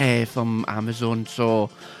from Amazon, so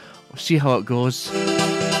we'll see how it goes.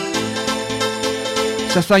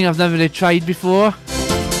 It's a thing I've never really tried before.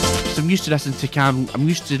 I'm used to listening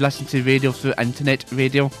to radio through internet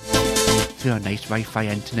radio, through a nice Wi-Fi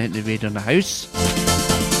internet and the radio in the house.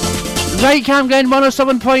 Right, Camglen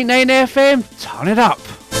 107.9 FM, turn it up.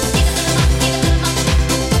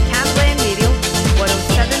 Camglen Radio,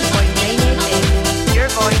 107.9 FM. Your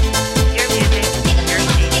voice, your music, your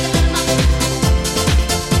station.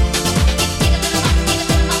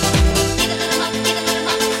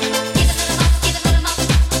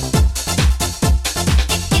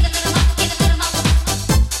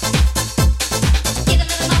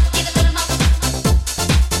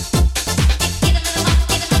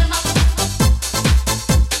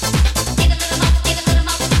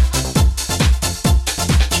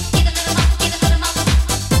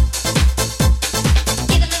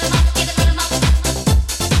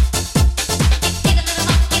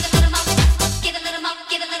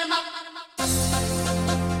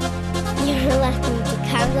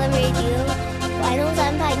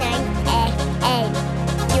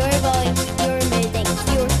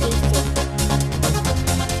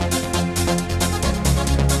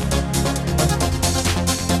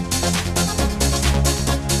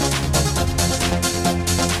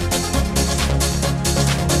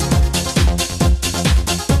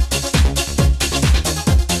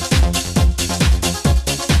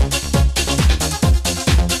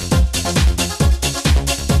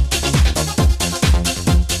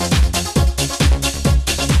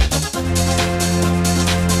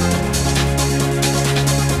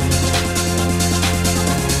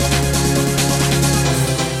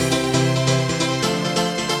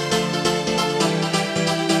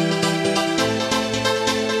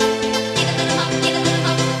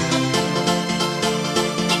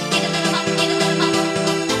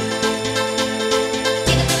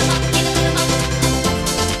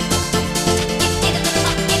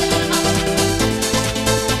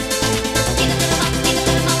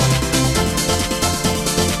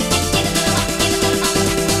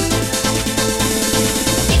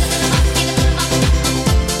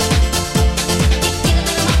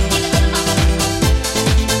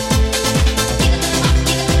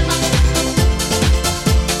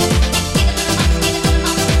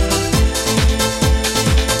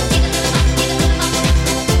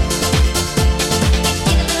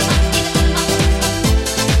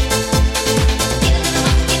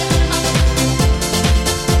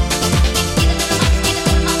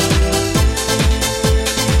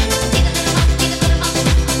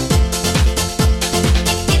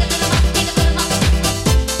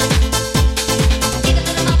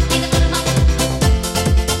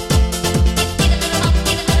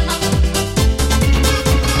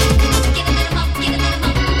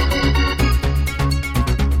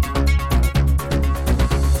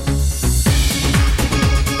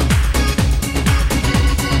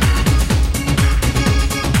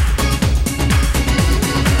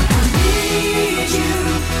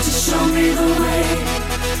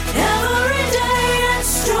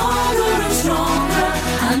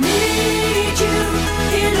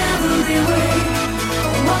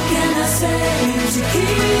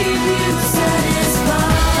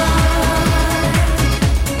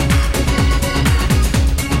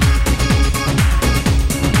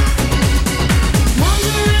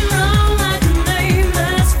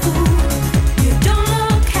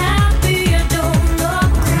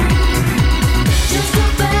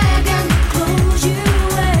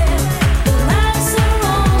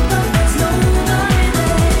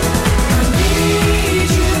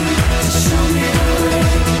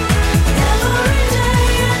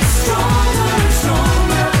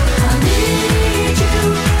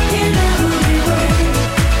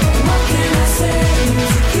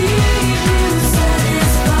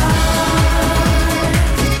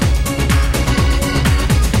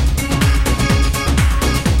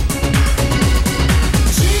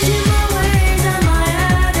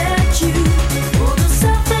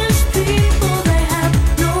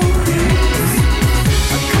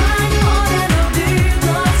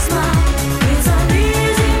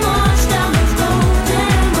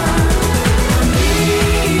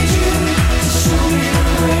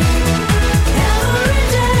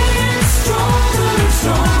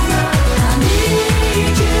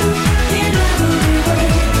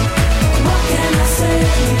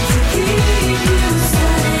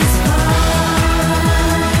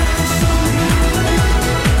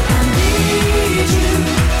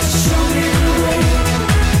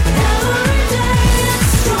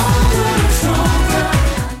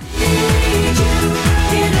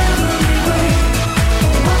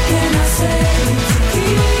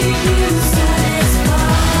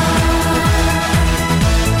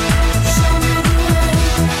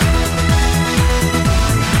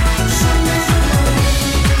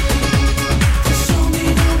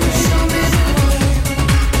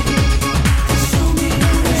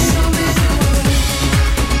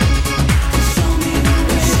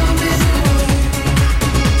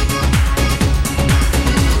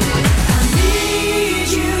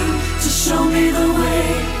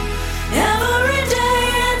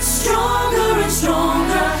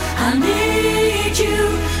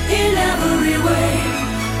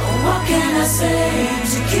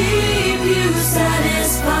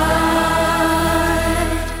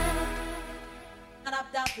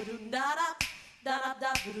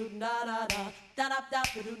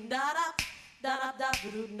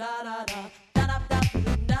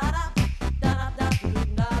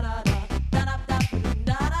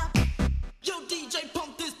 Yo, DJ,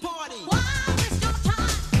 pump this party.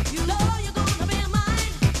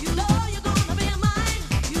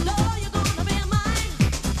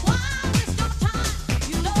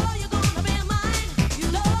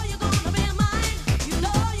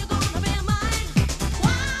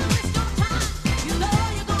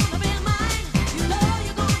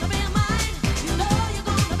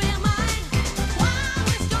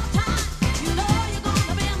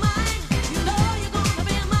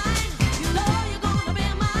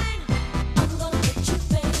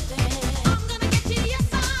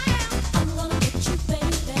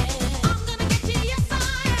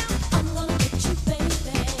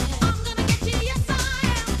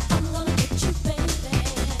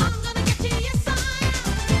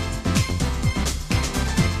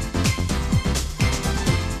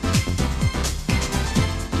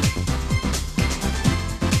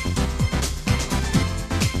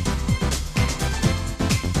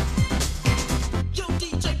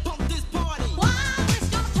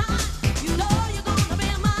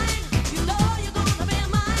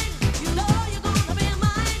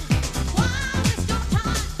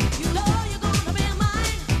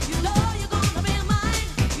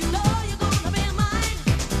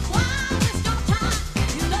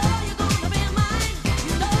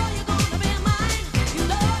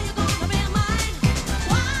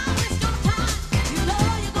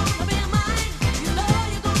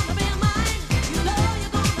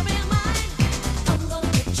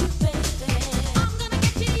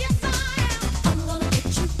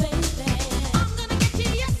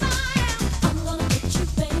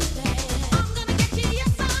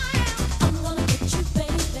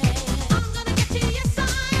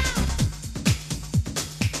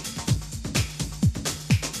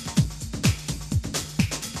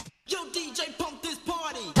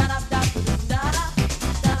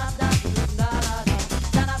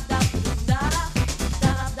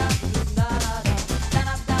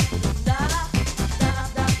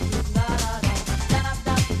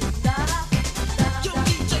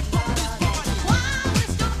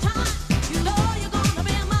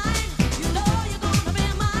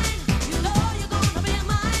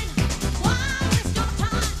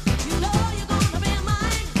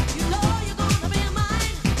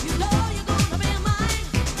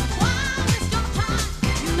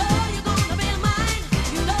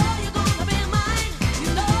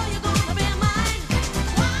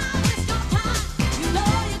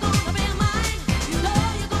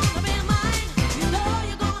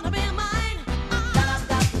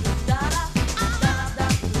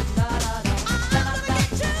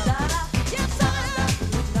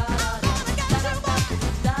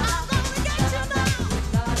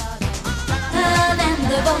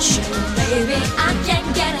 devotion, baby. I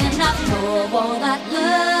can't get enough of all that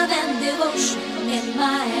love and devotion in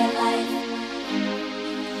my life.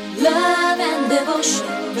 Love and devotion,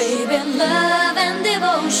 baby, love and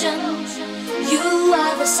devotion. You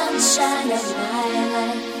are the sunshine of my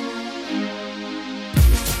life.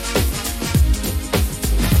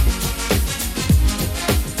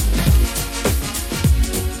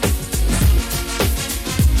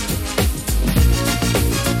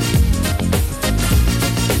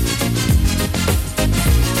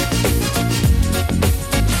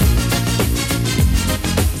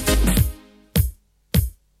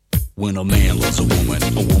 When a man loves a woman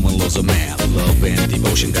loves a man. Love and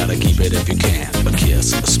devotion, gotta keep it if you can. A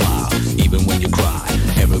kiss, a smile, even when you cry.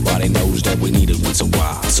 Everybody knows that we need it once in a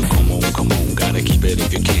while. So come on, gotta keep it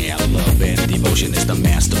if you can. Love and devotion is the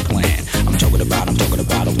master plan. I'm talking about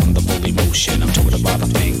a wonderful emotion. I'm talking about a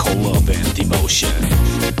thing called love and devotion.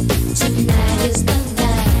 Tonight is the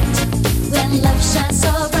night when love shines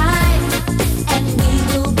so bright, and we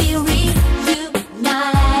will be reunited.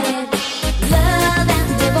 Love and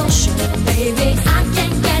devotion, baby, I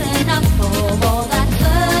can't get enough of all that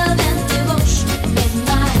love and devotion in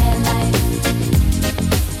my life.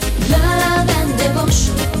 Love and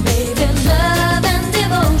devotion, baby, love and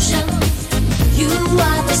devotion. You are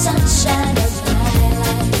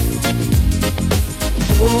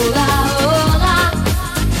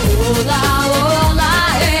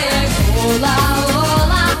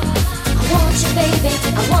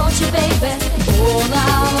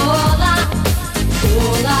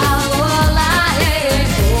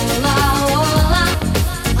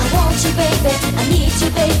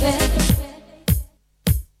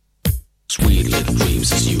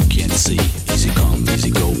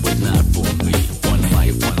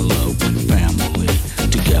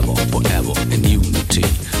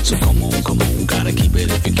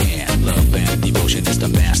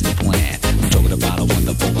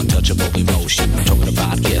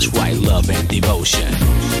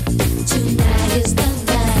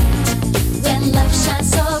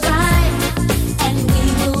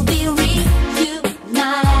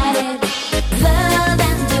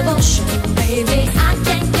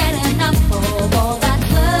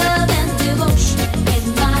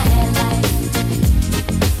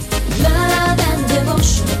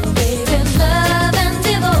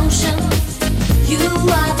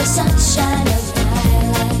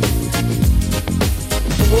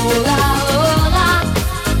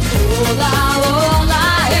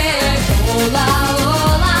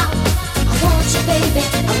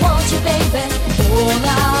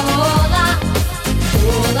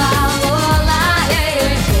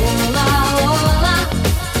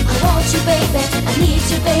baby, I need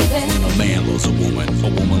you, baby. A man loves a woman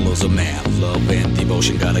loves a man. Love and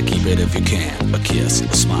devotion, gotta keep it if you can. A kiss,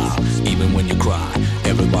 a smile, even when you cry.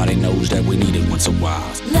 Everybody knows that we need it once a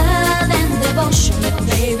while. Love and devotion,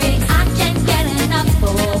 baby, I can't get enough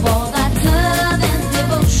of all that love and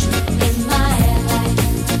devotion in my life.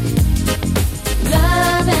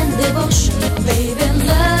 Love and devotion, baby,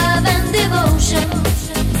 love and devotion.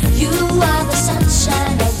 You are the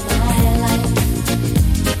sunshine of my life.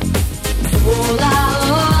 Hola,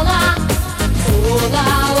 hola, hola,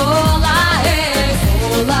 hola, hey,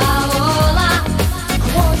 hola, hola. I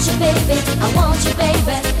want you, baby, I want you,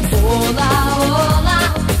 baby. Hola, hola,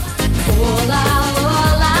 hola,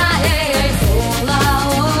 hola, hey, hola,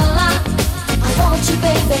 hola. I want you,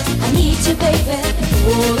 baby, I need you, baby.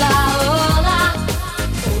 Hola, hola,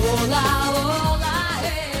 hola, hola,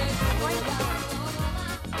 hey.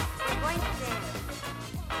 We're going to dance.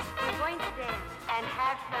 We're going to dance and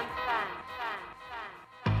have some fun.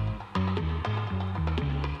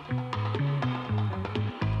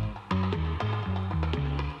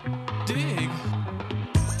 Dig.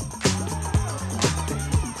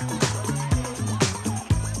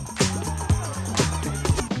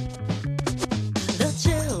 The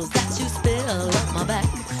chills that you spill up my back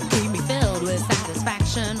keep me filled with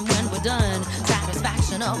satisfaction when we're done.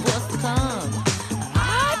 Satisfaction of what's to come.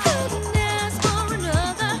 I couldn't ask for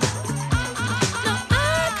another. No,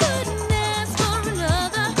 I couldn't ask for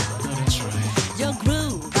another. Oh, that's right. Your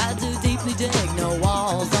groove, I do deeply dig. No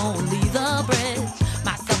walls, only the bridge.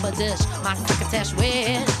 My supper dish, my succotash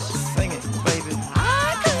wish. Sing it, baby.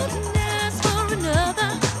 I couldn't ask for another.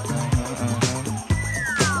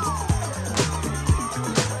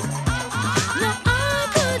 No, I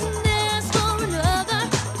couldn't ask for another.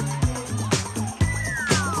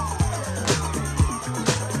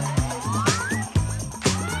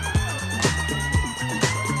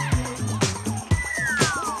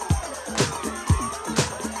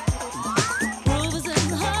 Groove is in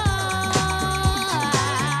the heart.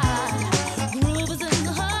 Groove is in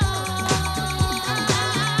the heart.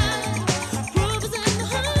 Groove is in the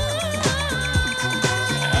heart.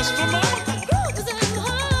 Astronomical. Groove is in the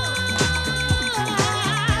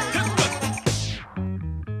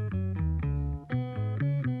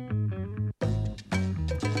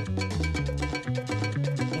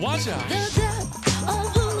Watch out. The depth of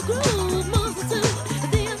who the groove moves us to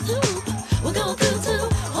the nth hoop. We'll go through to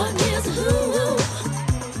what is a who.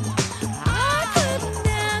 I couldn't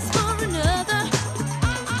ask for another.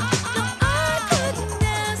 No, I couldn't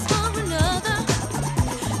ask for another.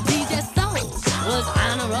 DJ Soul was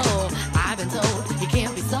on a roll. I've been told he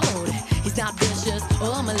can't be sold. He's not vicious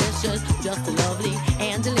or malicious, just lovely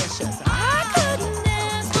and delicious. I couldn't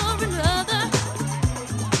ask for another.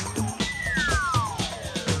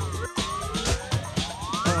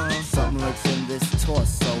 Something lurks in this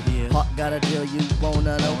torso. Heart got a deal you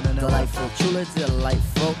wanna know. Delightful, truly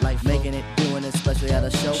delightful. Life making it, doing it, especially at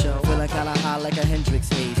a show. Feeling kinda high like a Hendrix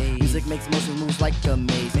haze. Music makes motion moves like a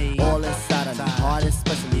maze. All inside of me, heart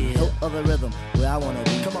especially. Hilt of the rhythm, where I wanna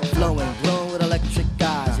be. Come on, flowing, glowing with electric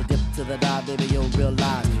eyes. You dip to the dive, baby, you'll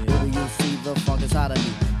realize. Baby, you'll see the funk inside of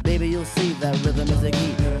me. Baby, you'll see that rhythm is the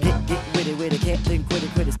key. Get with it, can't think, quit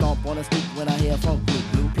it. Stomp on the street when I hear funk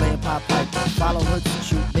blue. Playing pop pipe, follow her to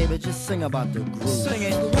shoot. Baby, just sing about the groove. Sing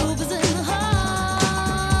it. Groove is in the heart.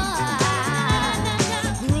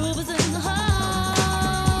 Groove is in the heart.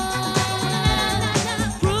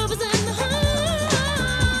 Groove is in the heart.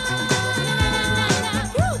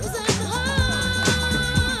 Groove is in the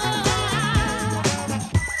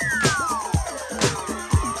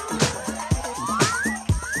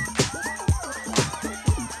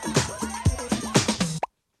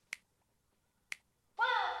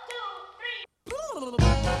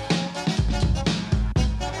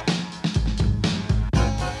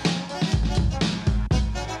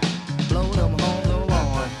Blow them horns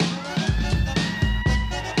on.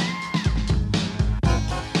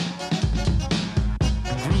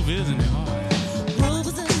 Groove is in the heart. Groove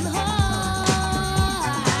is in the heart.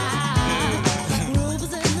 Groove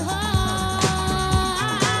is in the heart.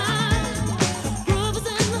 Groove is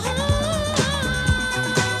in the heart.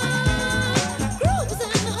 Groove is in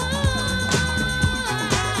the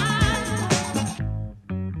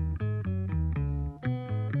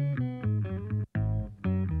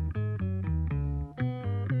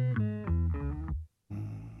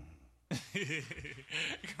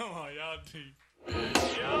Come on, y'all team.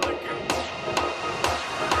 Y'all are good.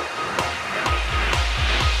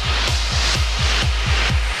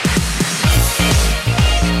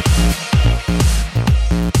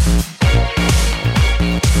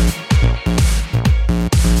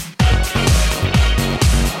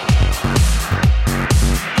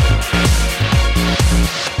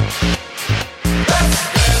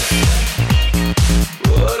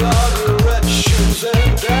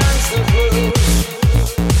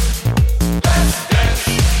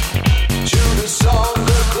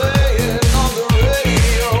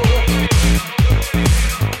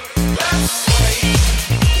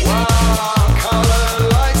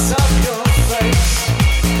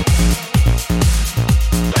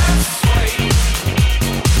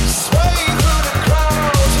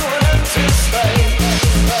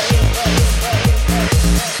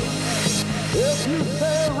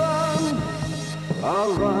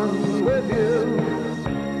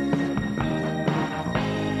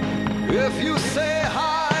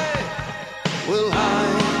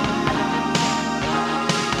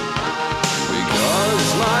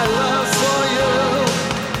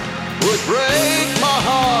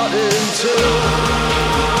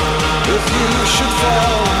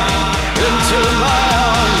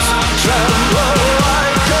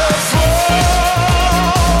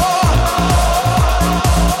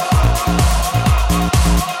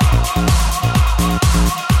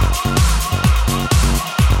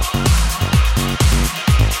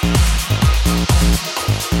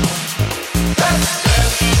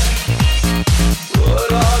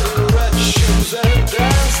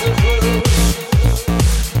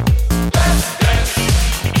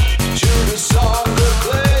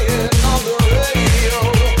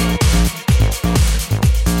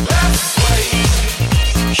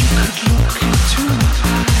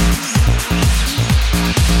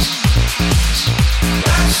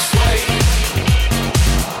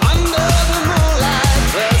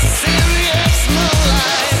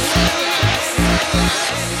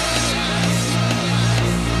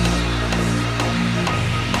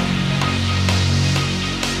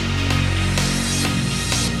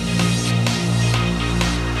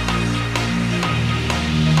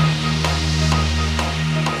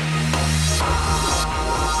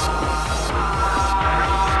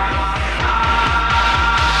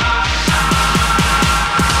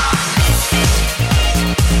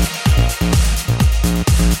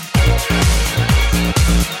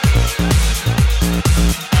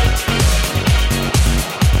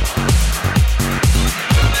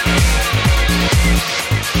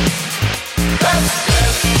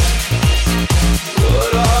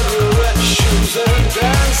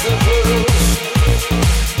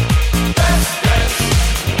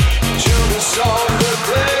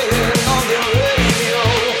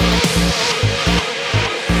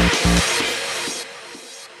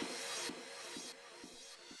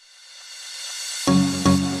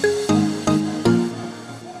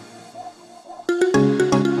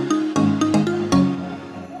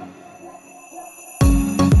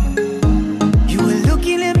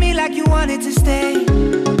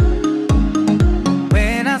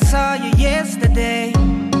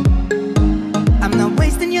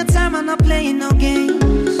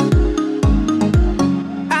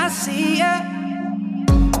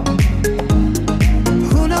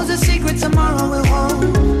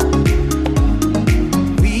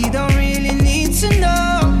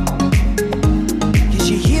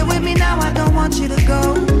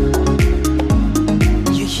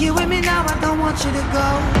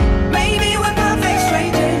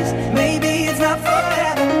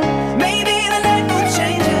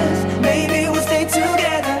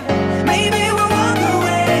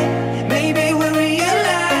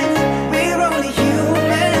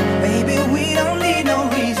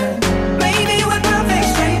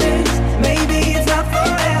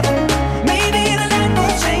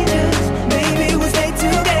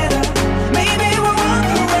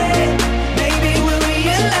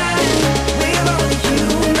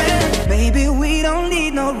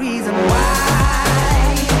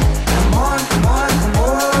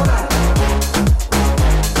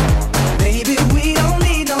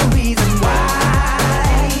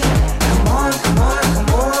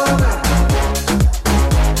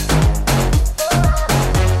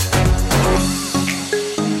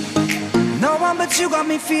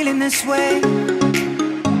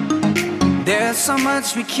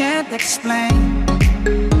 We can't explain.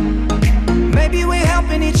 Maybe we're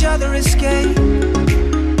helping each other escape.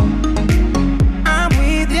 I'm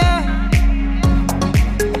with ya.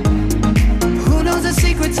 Who knows the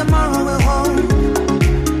secret tomorrow will hold?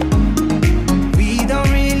 We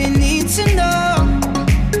don't really need to know.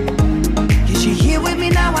 'Cause you're here with me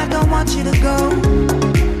now, I don't want you to go.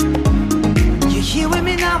 You're here with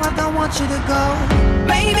me now, I don't want you to go.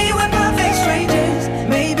 Maybe we're perfect strangers.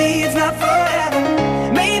 Maybe it's not forever.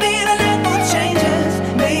 Maybe the land will change us.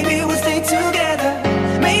 Maybe we'll stay together.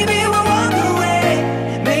 Maybe we'll walk away.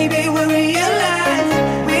 Maybe we'll realize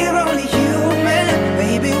we're only human.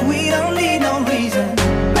 Maybe we don't need no reason.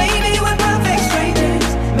 Maybe we're perfect strangers.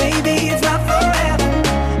 Maybe it's not forever.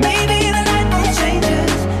 Maybe the land will change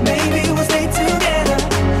us. Maybe we'll stay together.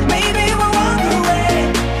 Maybe we'll walk away.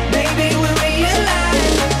 Maybe we'll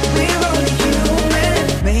realize we're only human.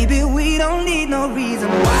 Maybe we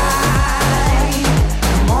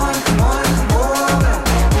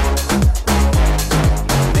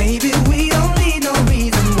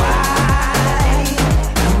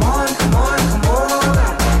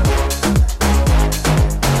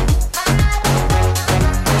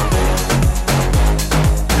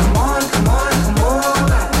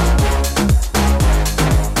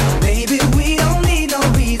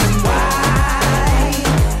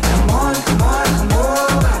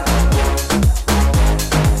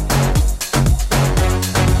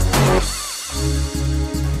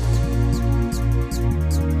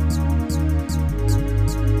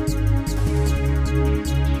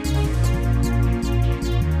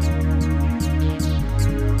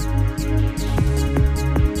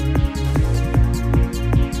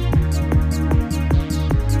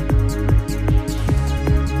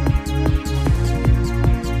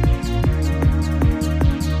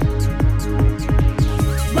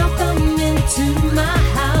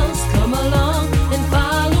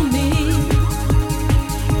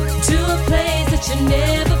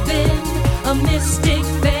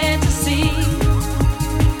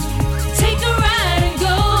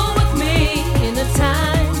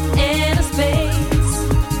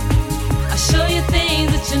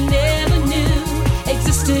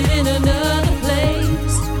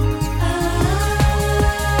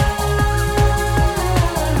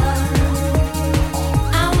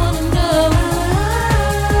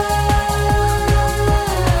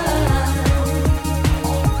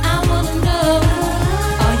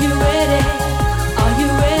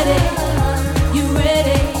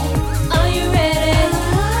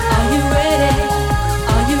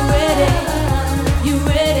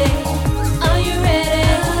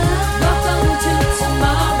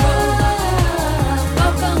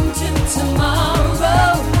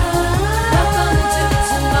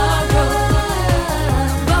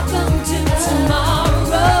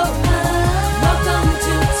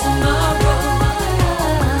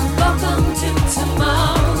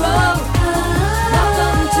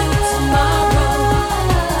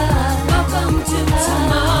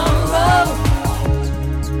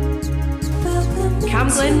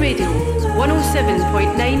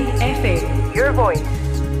 107.9 FM. Your voice,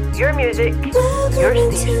 your music, your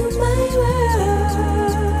station.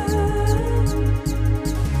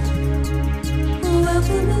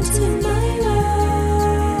 Welcome into my world.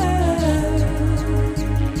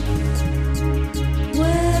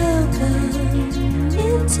 Welcome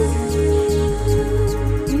into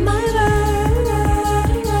my world. My world.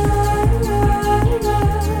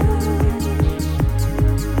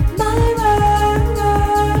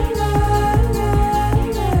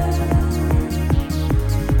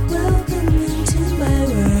 Welcome into my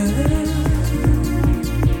world.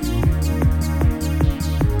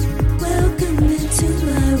 Welcome into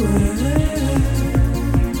my world.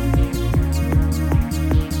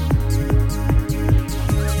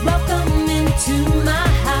 Welcome into my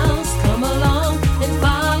house. Come along and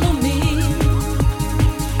follow me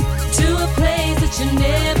to a place that you've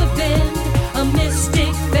never been, a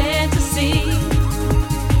mystic fantasy.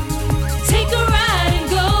 Take a ride and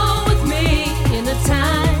go with me in a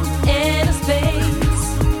time and a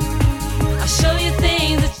space. I'll show you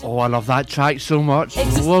things that Oh, I love that track so much.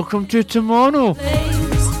 Welcome to tomorrow.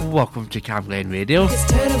 Welcome to Cam Glen Radio.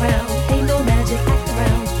 turn around, ain't no magic, act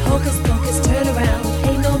around. Hocus pocus, turn around,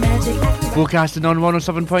 ain't no magic, act around. Broadcasting on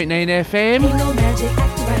 107.9 FM. Ain't no magic,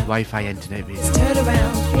 act around. Wi-Fi internet radio. Turn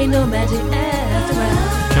around, ain't no magic, act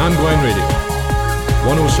around. Cam Glen Radio,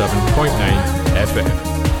 107.9 FM.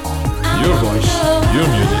 Your voice, your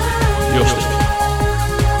music, your station.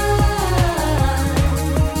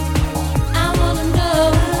 I wanna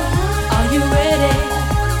know, are you ready?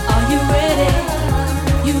 Are you ready?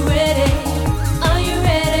 You ready? Are you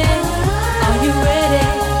ready? Are you ready?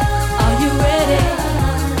 Are you ready?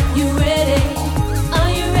 You ready?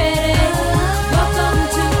 Are you ready? Welcome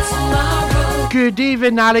to tomorrow. Good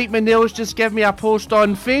evening, Alec Manils. Just give me a post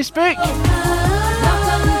on Facebook.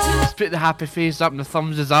 Just put the happy face up and the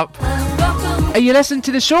thumbs is up. Are you listening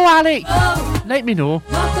to the show, Alec? Let me know.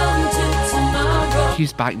 Welcome to tomorrow.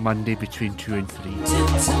 He's back Monday between 2 and 3.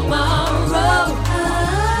 Tomorrow.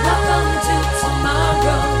 Welcome to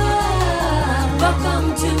tomorrow.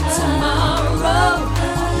 Welcome to tomorrow.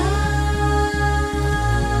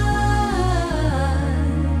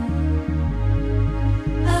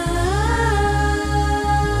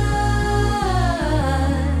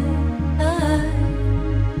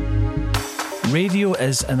 Radio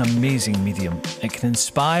is an amazing medium. It can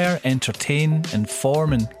inspire, entertain,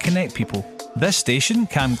 inform and connect people. This station,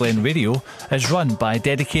 Cam Glen Radio, is run by a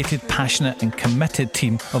dedicated, passionate and committed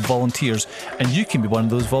team of volunteers, and you can be one of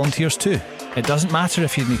those volunteers too. It doesn't matter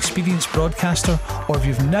if you're an experienced broadcaster or if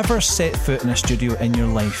you've never set foot in a studio in your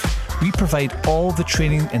life. We provide all the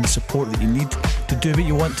training and support that you need to do what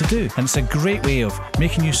you want to do. And it's a great way of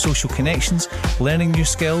making new social connections, learning new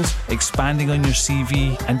skills, expanding on your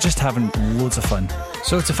CV and just having loads of fun.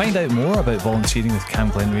 So to find out more about volunteering with Cam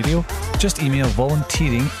Glen Radio, just email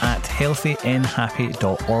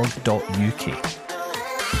volunteering@healthyanhappy.org.uk. You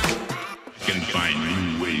can find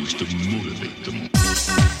new ways to motivate them.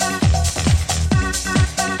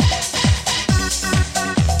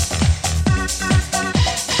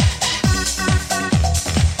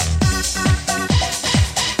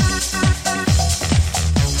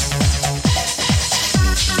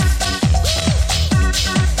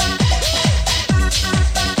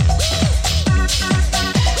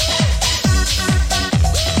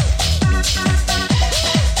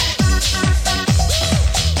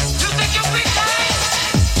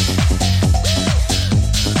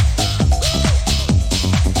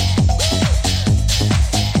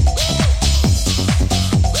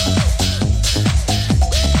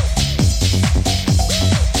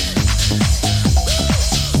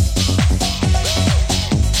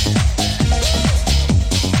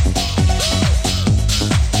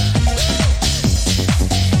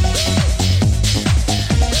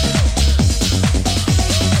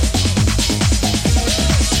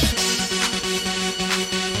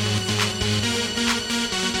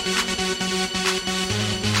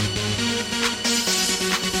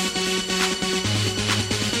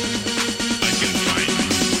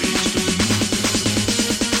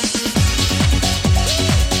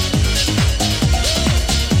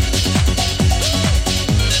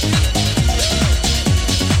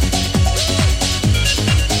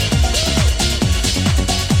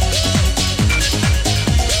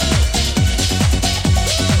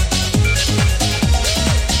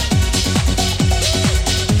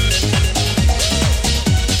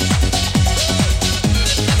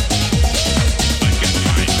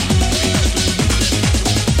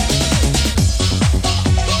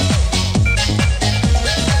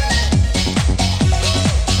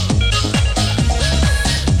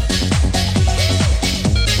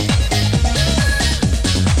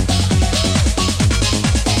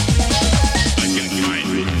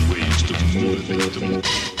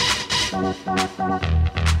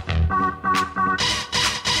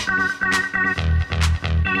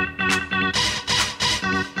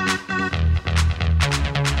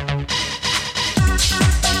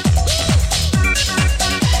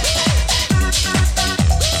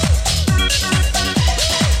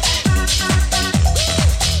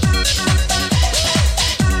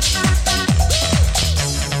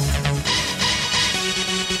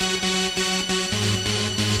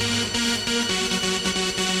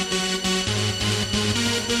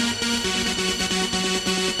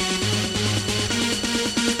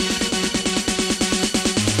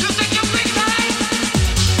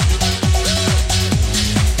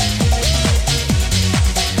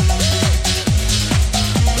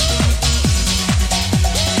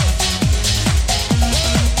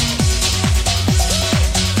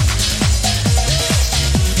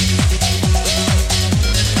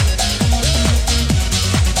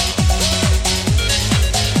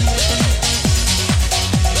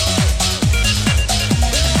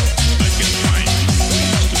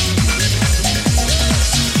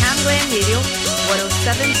 Radio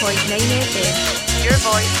 107.9 FM. Your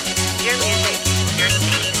voice, your music, your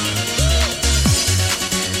station.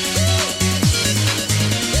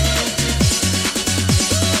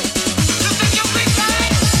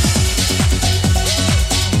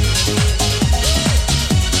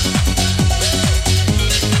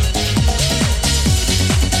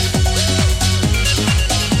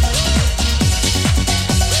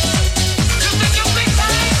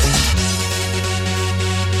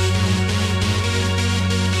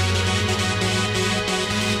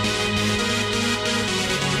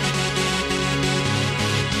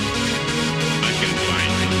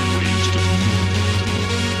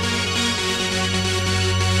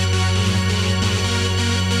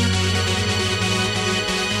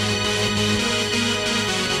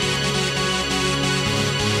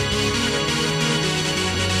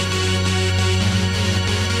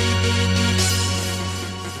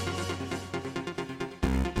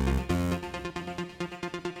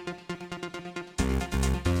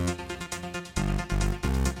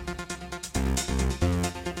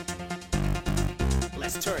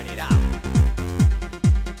 Let's turn it up. Turn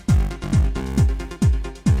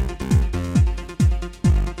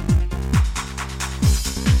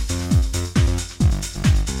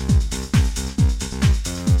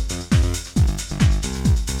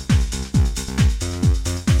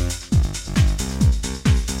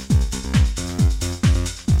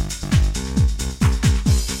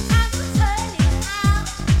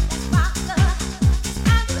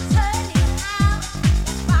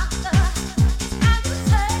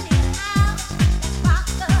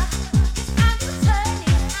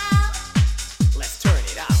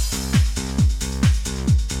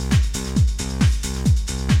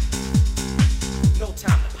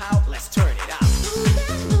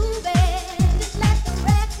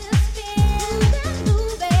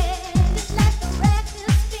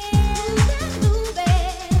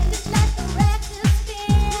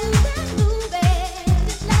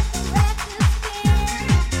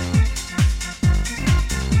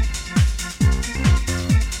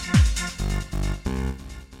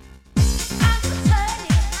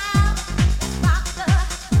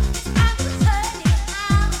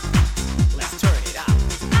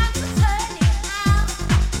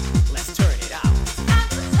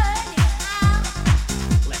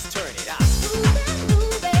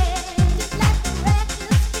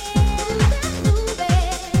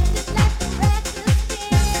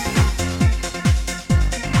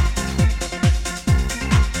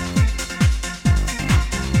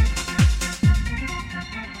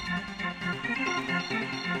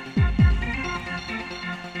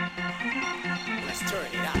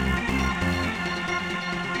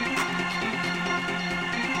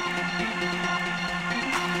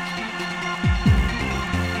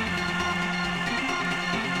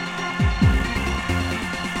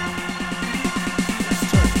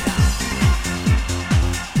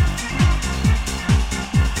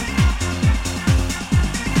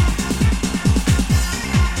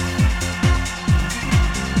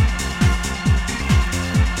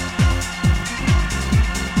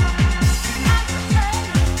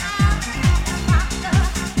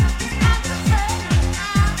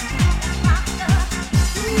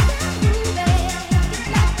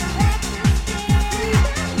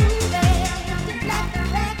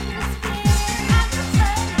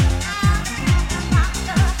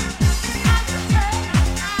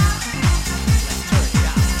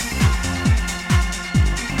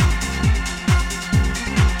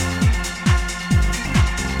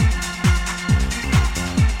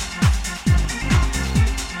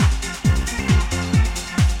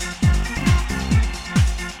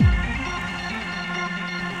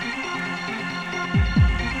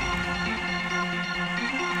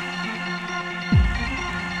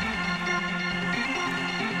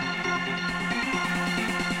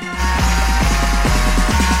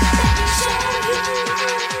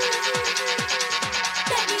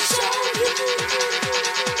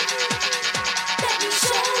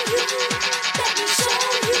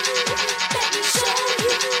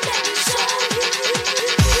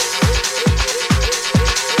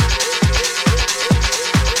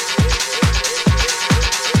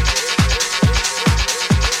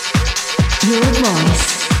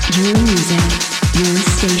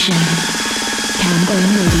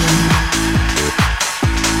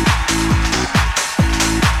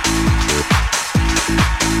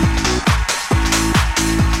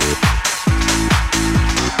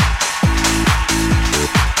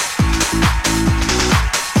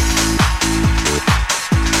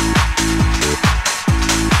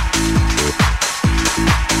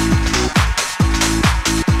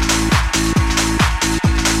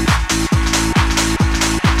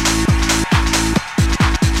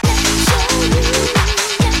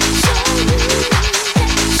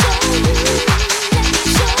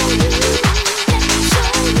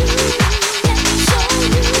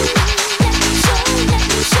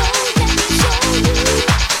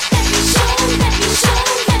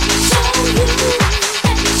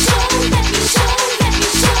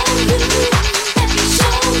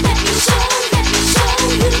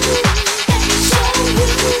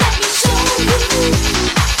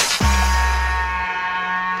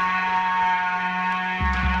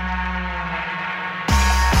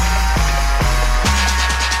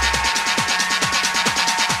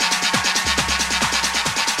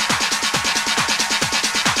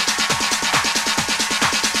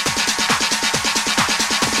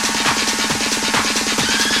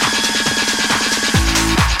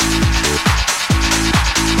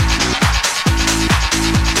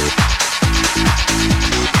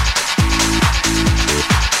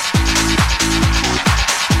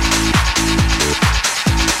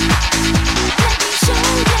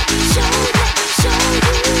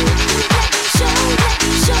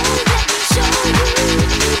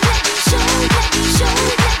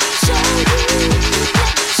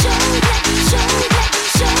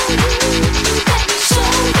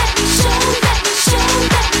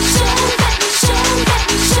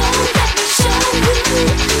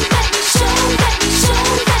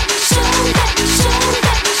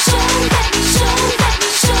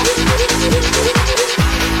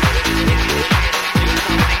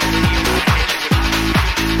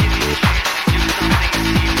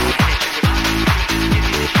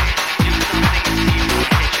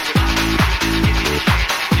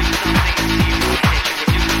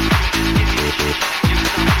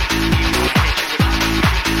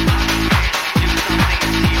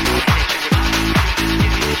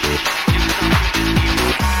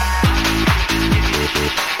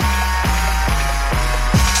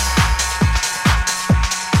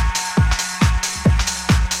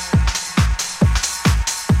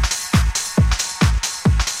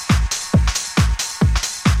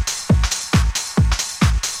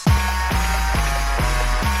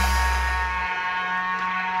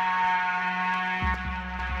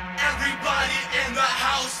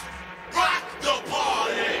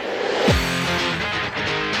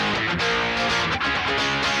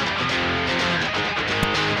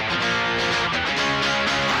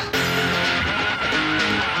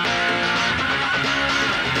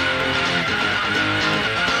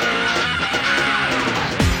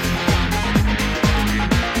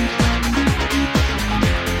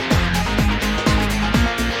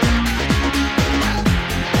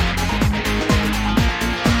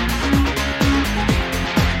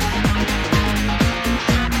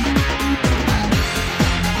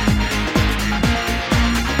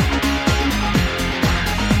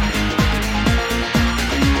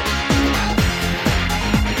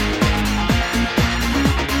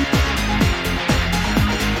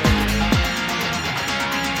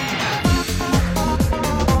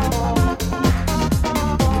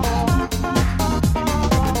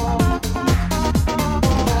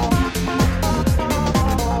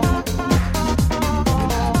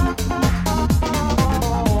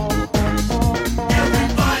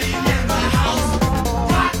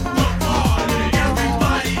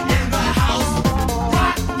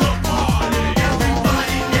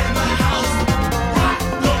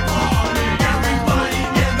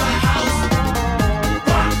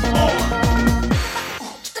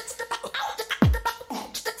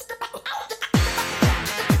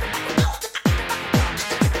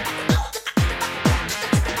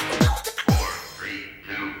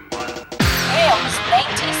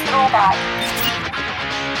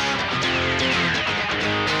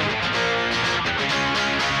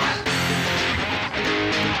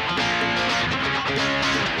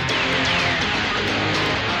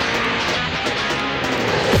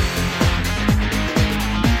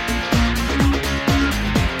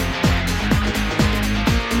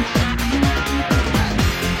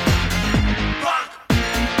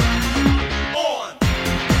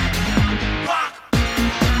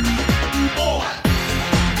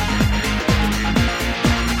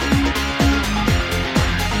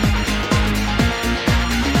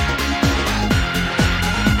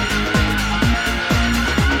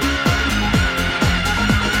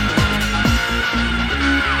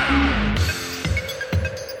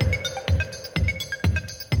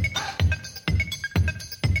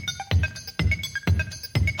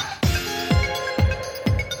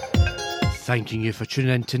thanking you for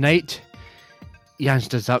tuning in tonight.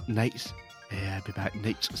 Youngsters up next. I'll be back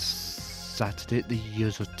next Saturday at the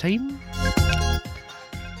usual time,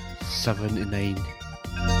 7 to 9.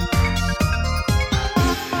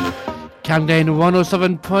 Camden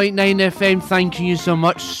 107.9 FM, thanking you so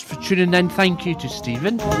much for tuning in. Thank you to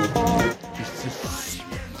Stephen. He's the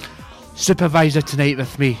supervisor tonight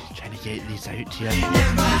with me, trying to get these out here.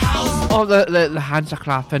 Oh, the hands are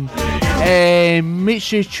clapping. Make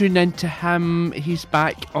sure you tune in to him. He's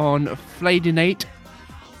back on Friday night,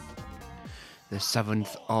 the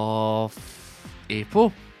 7th of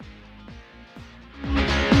April.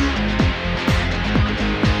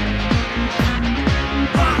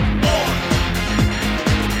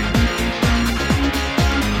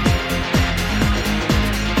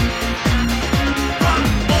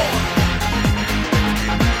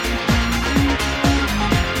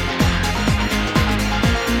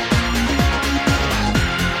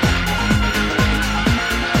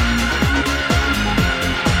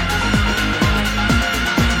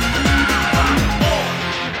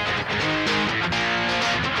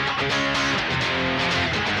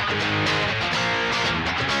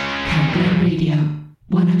 Radio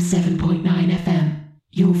 107.9 FM.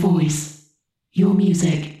 Your voice, your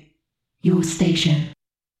music, your station.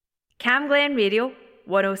 Cam Glen Radio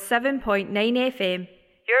 107.9 FM.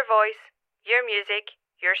 Your voice, your music,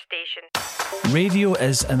 your station. Radio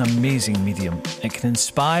is an amazing medium. It can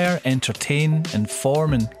inspire, entertain,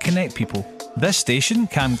 inform and connect people. This station,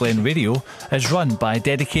 Cam Glen Radio, is run by a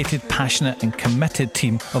dedicated, passionate and committed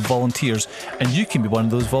team of volunteers, and you can be one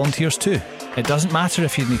of those volunteers too. It doesn't matter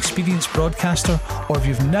if you're an experienced broadcaster or if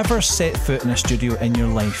you've never set foot in a studio in your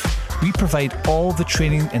life. We provide all the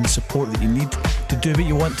training and support that you need to do what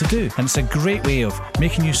you want to do. And it's a great way of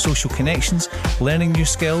making new social connections, learning new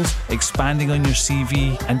skills, expanding on your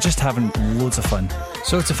CV and just having loads of fun.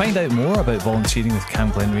 So to find out more about volunteering with Cam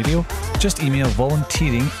Glen Radio, just email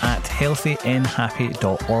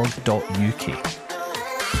volunteering@healthynhappy.org.uk.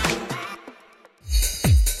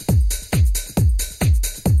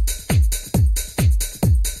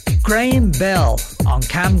 Graham Bell on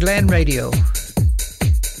Cam Glen Radio.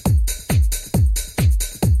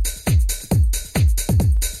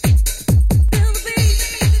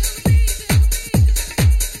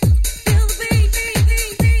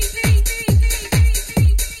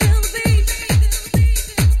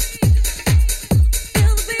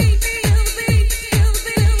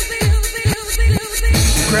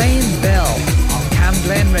 Graham Bell on Cam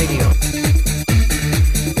Glen Radio.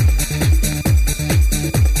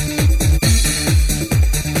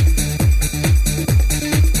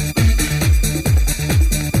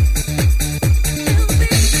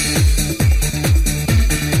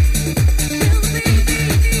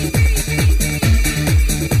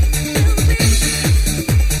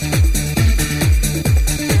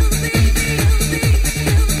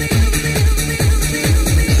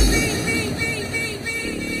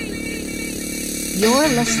 You're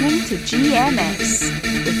listening to GMS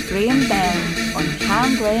with Graham Bell on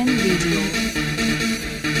Cam Glen Radio.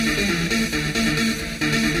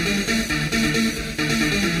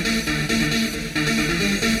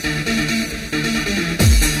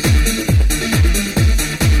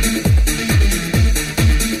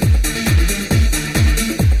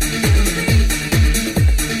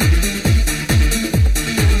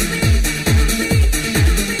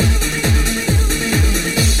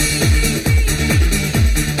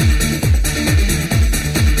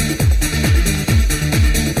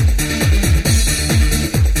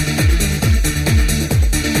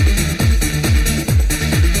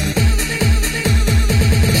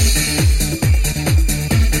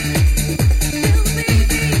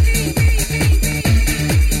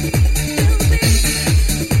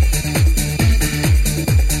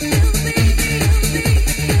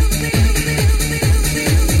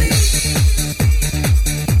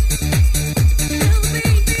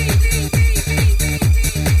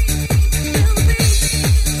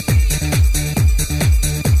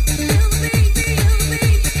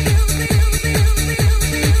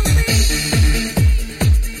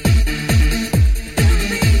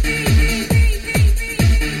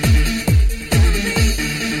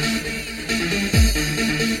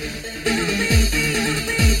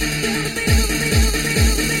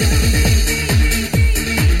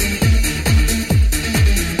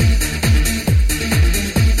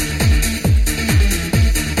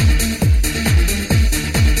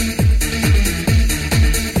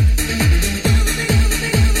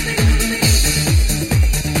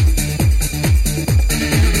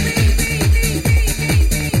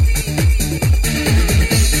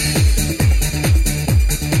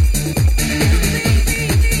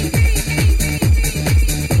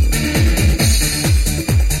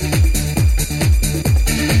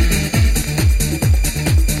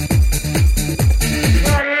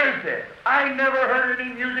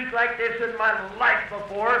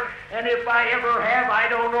 if I ever have, I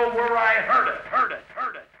don't know where I heard it.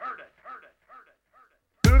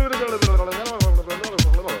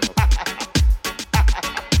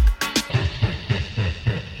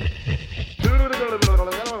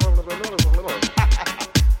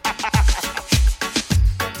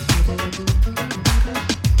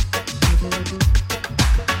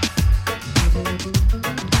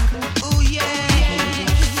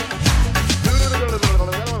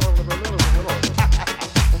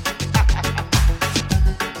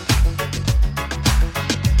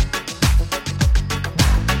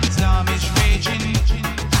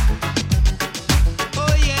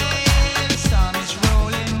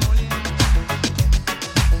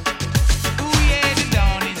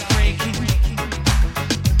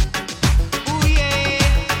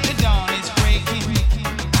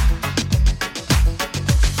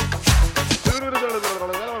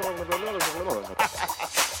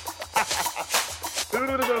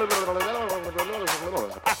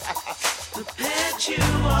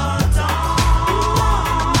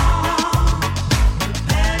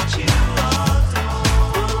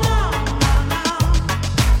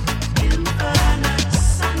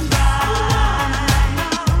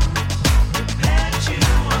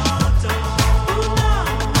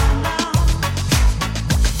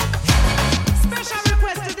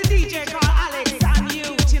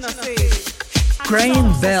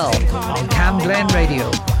 Graham Bell on Cam Glen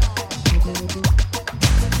Radio.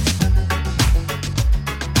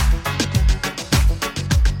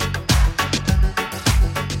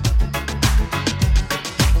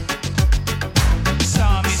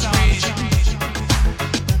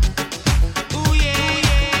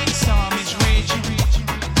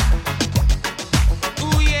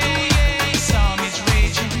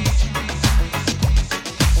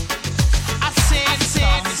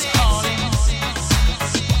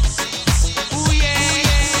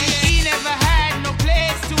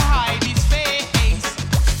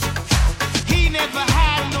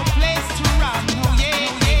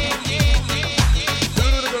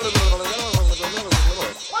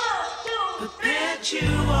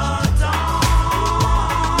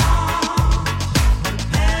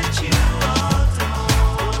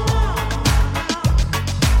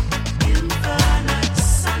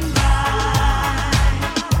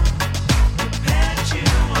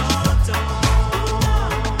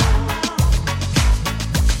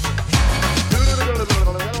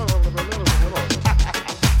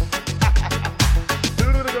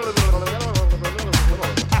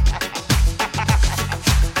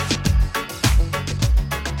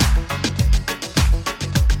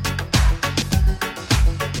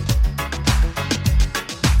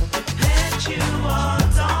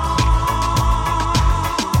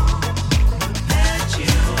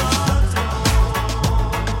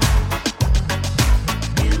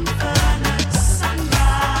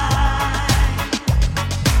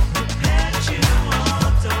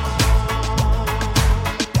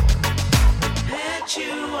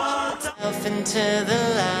 Into the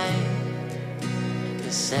light,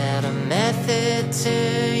 is that a method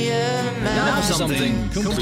to your mind? Now something